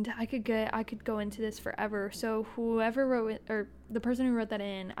 And I could go into this forever. So whoever wrote it, or the person who wrote that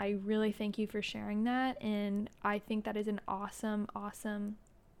in, I really thank you for sharing that. And I think that is an awesome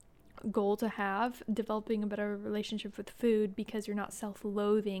goal to have, developing a better relationship with food, because you're not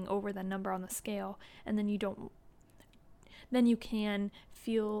self-loathing over the number on the scale, and then you can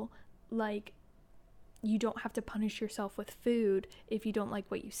feel like you don't have to punish yourself with food if you don't like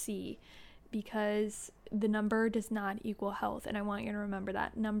what you see, because the number does not equal health. And I want you to remember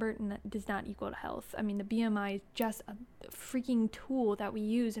that number does not equal to health. I mean, the BMI is just a freaking tool that we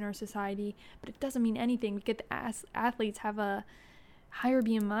use in our society, but it doesn't mean anything because the athletes have a higher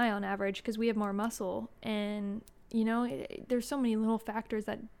BMI on average because we have more muscle. And there's so many little factors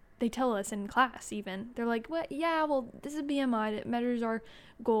that they tell us in class. Even they're like, this is BMI that measures our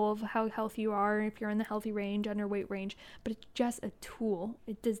goal of how healthy you are, if you're in the healthy range, underweight range, but it's just a tool.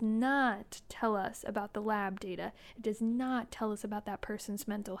 It does not tell us about the lab data. It does not tell us about that person's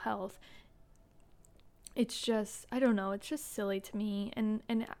mental health. It's just, I don't know, it's just silly to me. And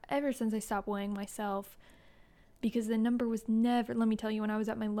ever since I stopped weighing myself, because the number was never, let me tell you, when I was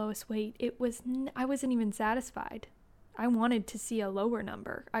at my lowest weight, I wasn't even satisfied. I wanted to see a lower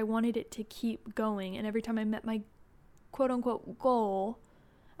number. I wanted it to keep going. And every time I met my quote unquote goal,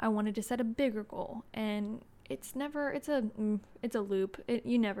 I wanted to set a bigger goal. And it's a loop.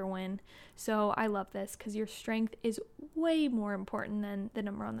 You never win. So I love this because your strength is way more important than the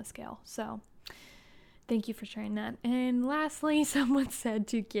number on the scale. So thank you for sharing that. And lastly, someone said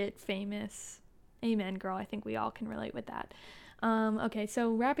to get famous. Amen, girl. I think we all can relate with that. Okay, so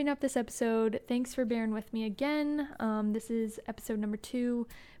wrapping up this episode, thanks for bearing with me again. This is episode number 2.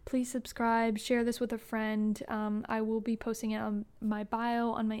 Please subscribe, share this with a friend. I will be posting it on my bio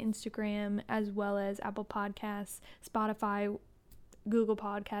on my Instagram, as well as Apple Podcasts, Spotify, Google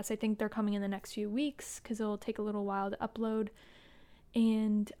Podcasts. I think they're coming in the next few weeks because it'll take a little while to upload.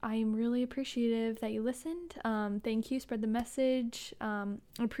 And I'm really appreciative that you listened. Thank you. Spread the message. I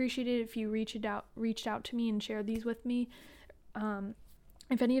appreciate it if you reached out to me and shared these with me.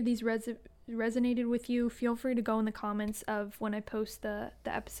 if any of these resonated with you, feel free to go in the comments of when I post the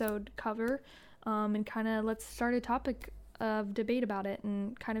episode cover, and kind of let's start a topic of debate about it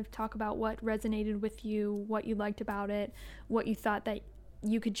and kind of talk about what resonated with you, what you liked about it, what you thought that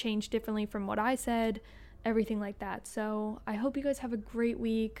you could change differently from what I said, everything like that. So I hope you guys have a great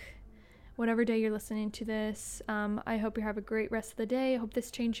week, whatever day you're listening to this. I hope you have a great rest of the day. I hope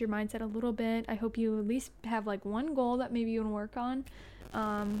this changed your mindset a little bit. I hope you at least have like one goal that maybe you want to work on.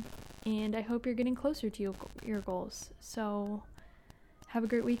 And I hope you're getting closer to your goals. So have a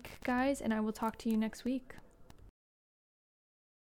great week, guys, and I will talk to you next week.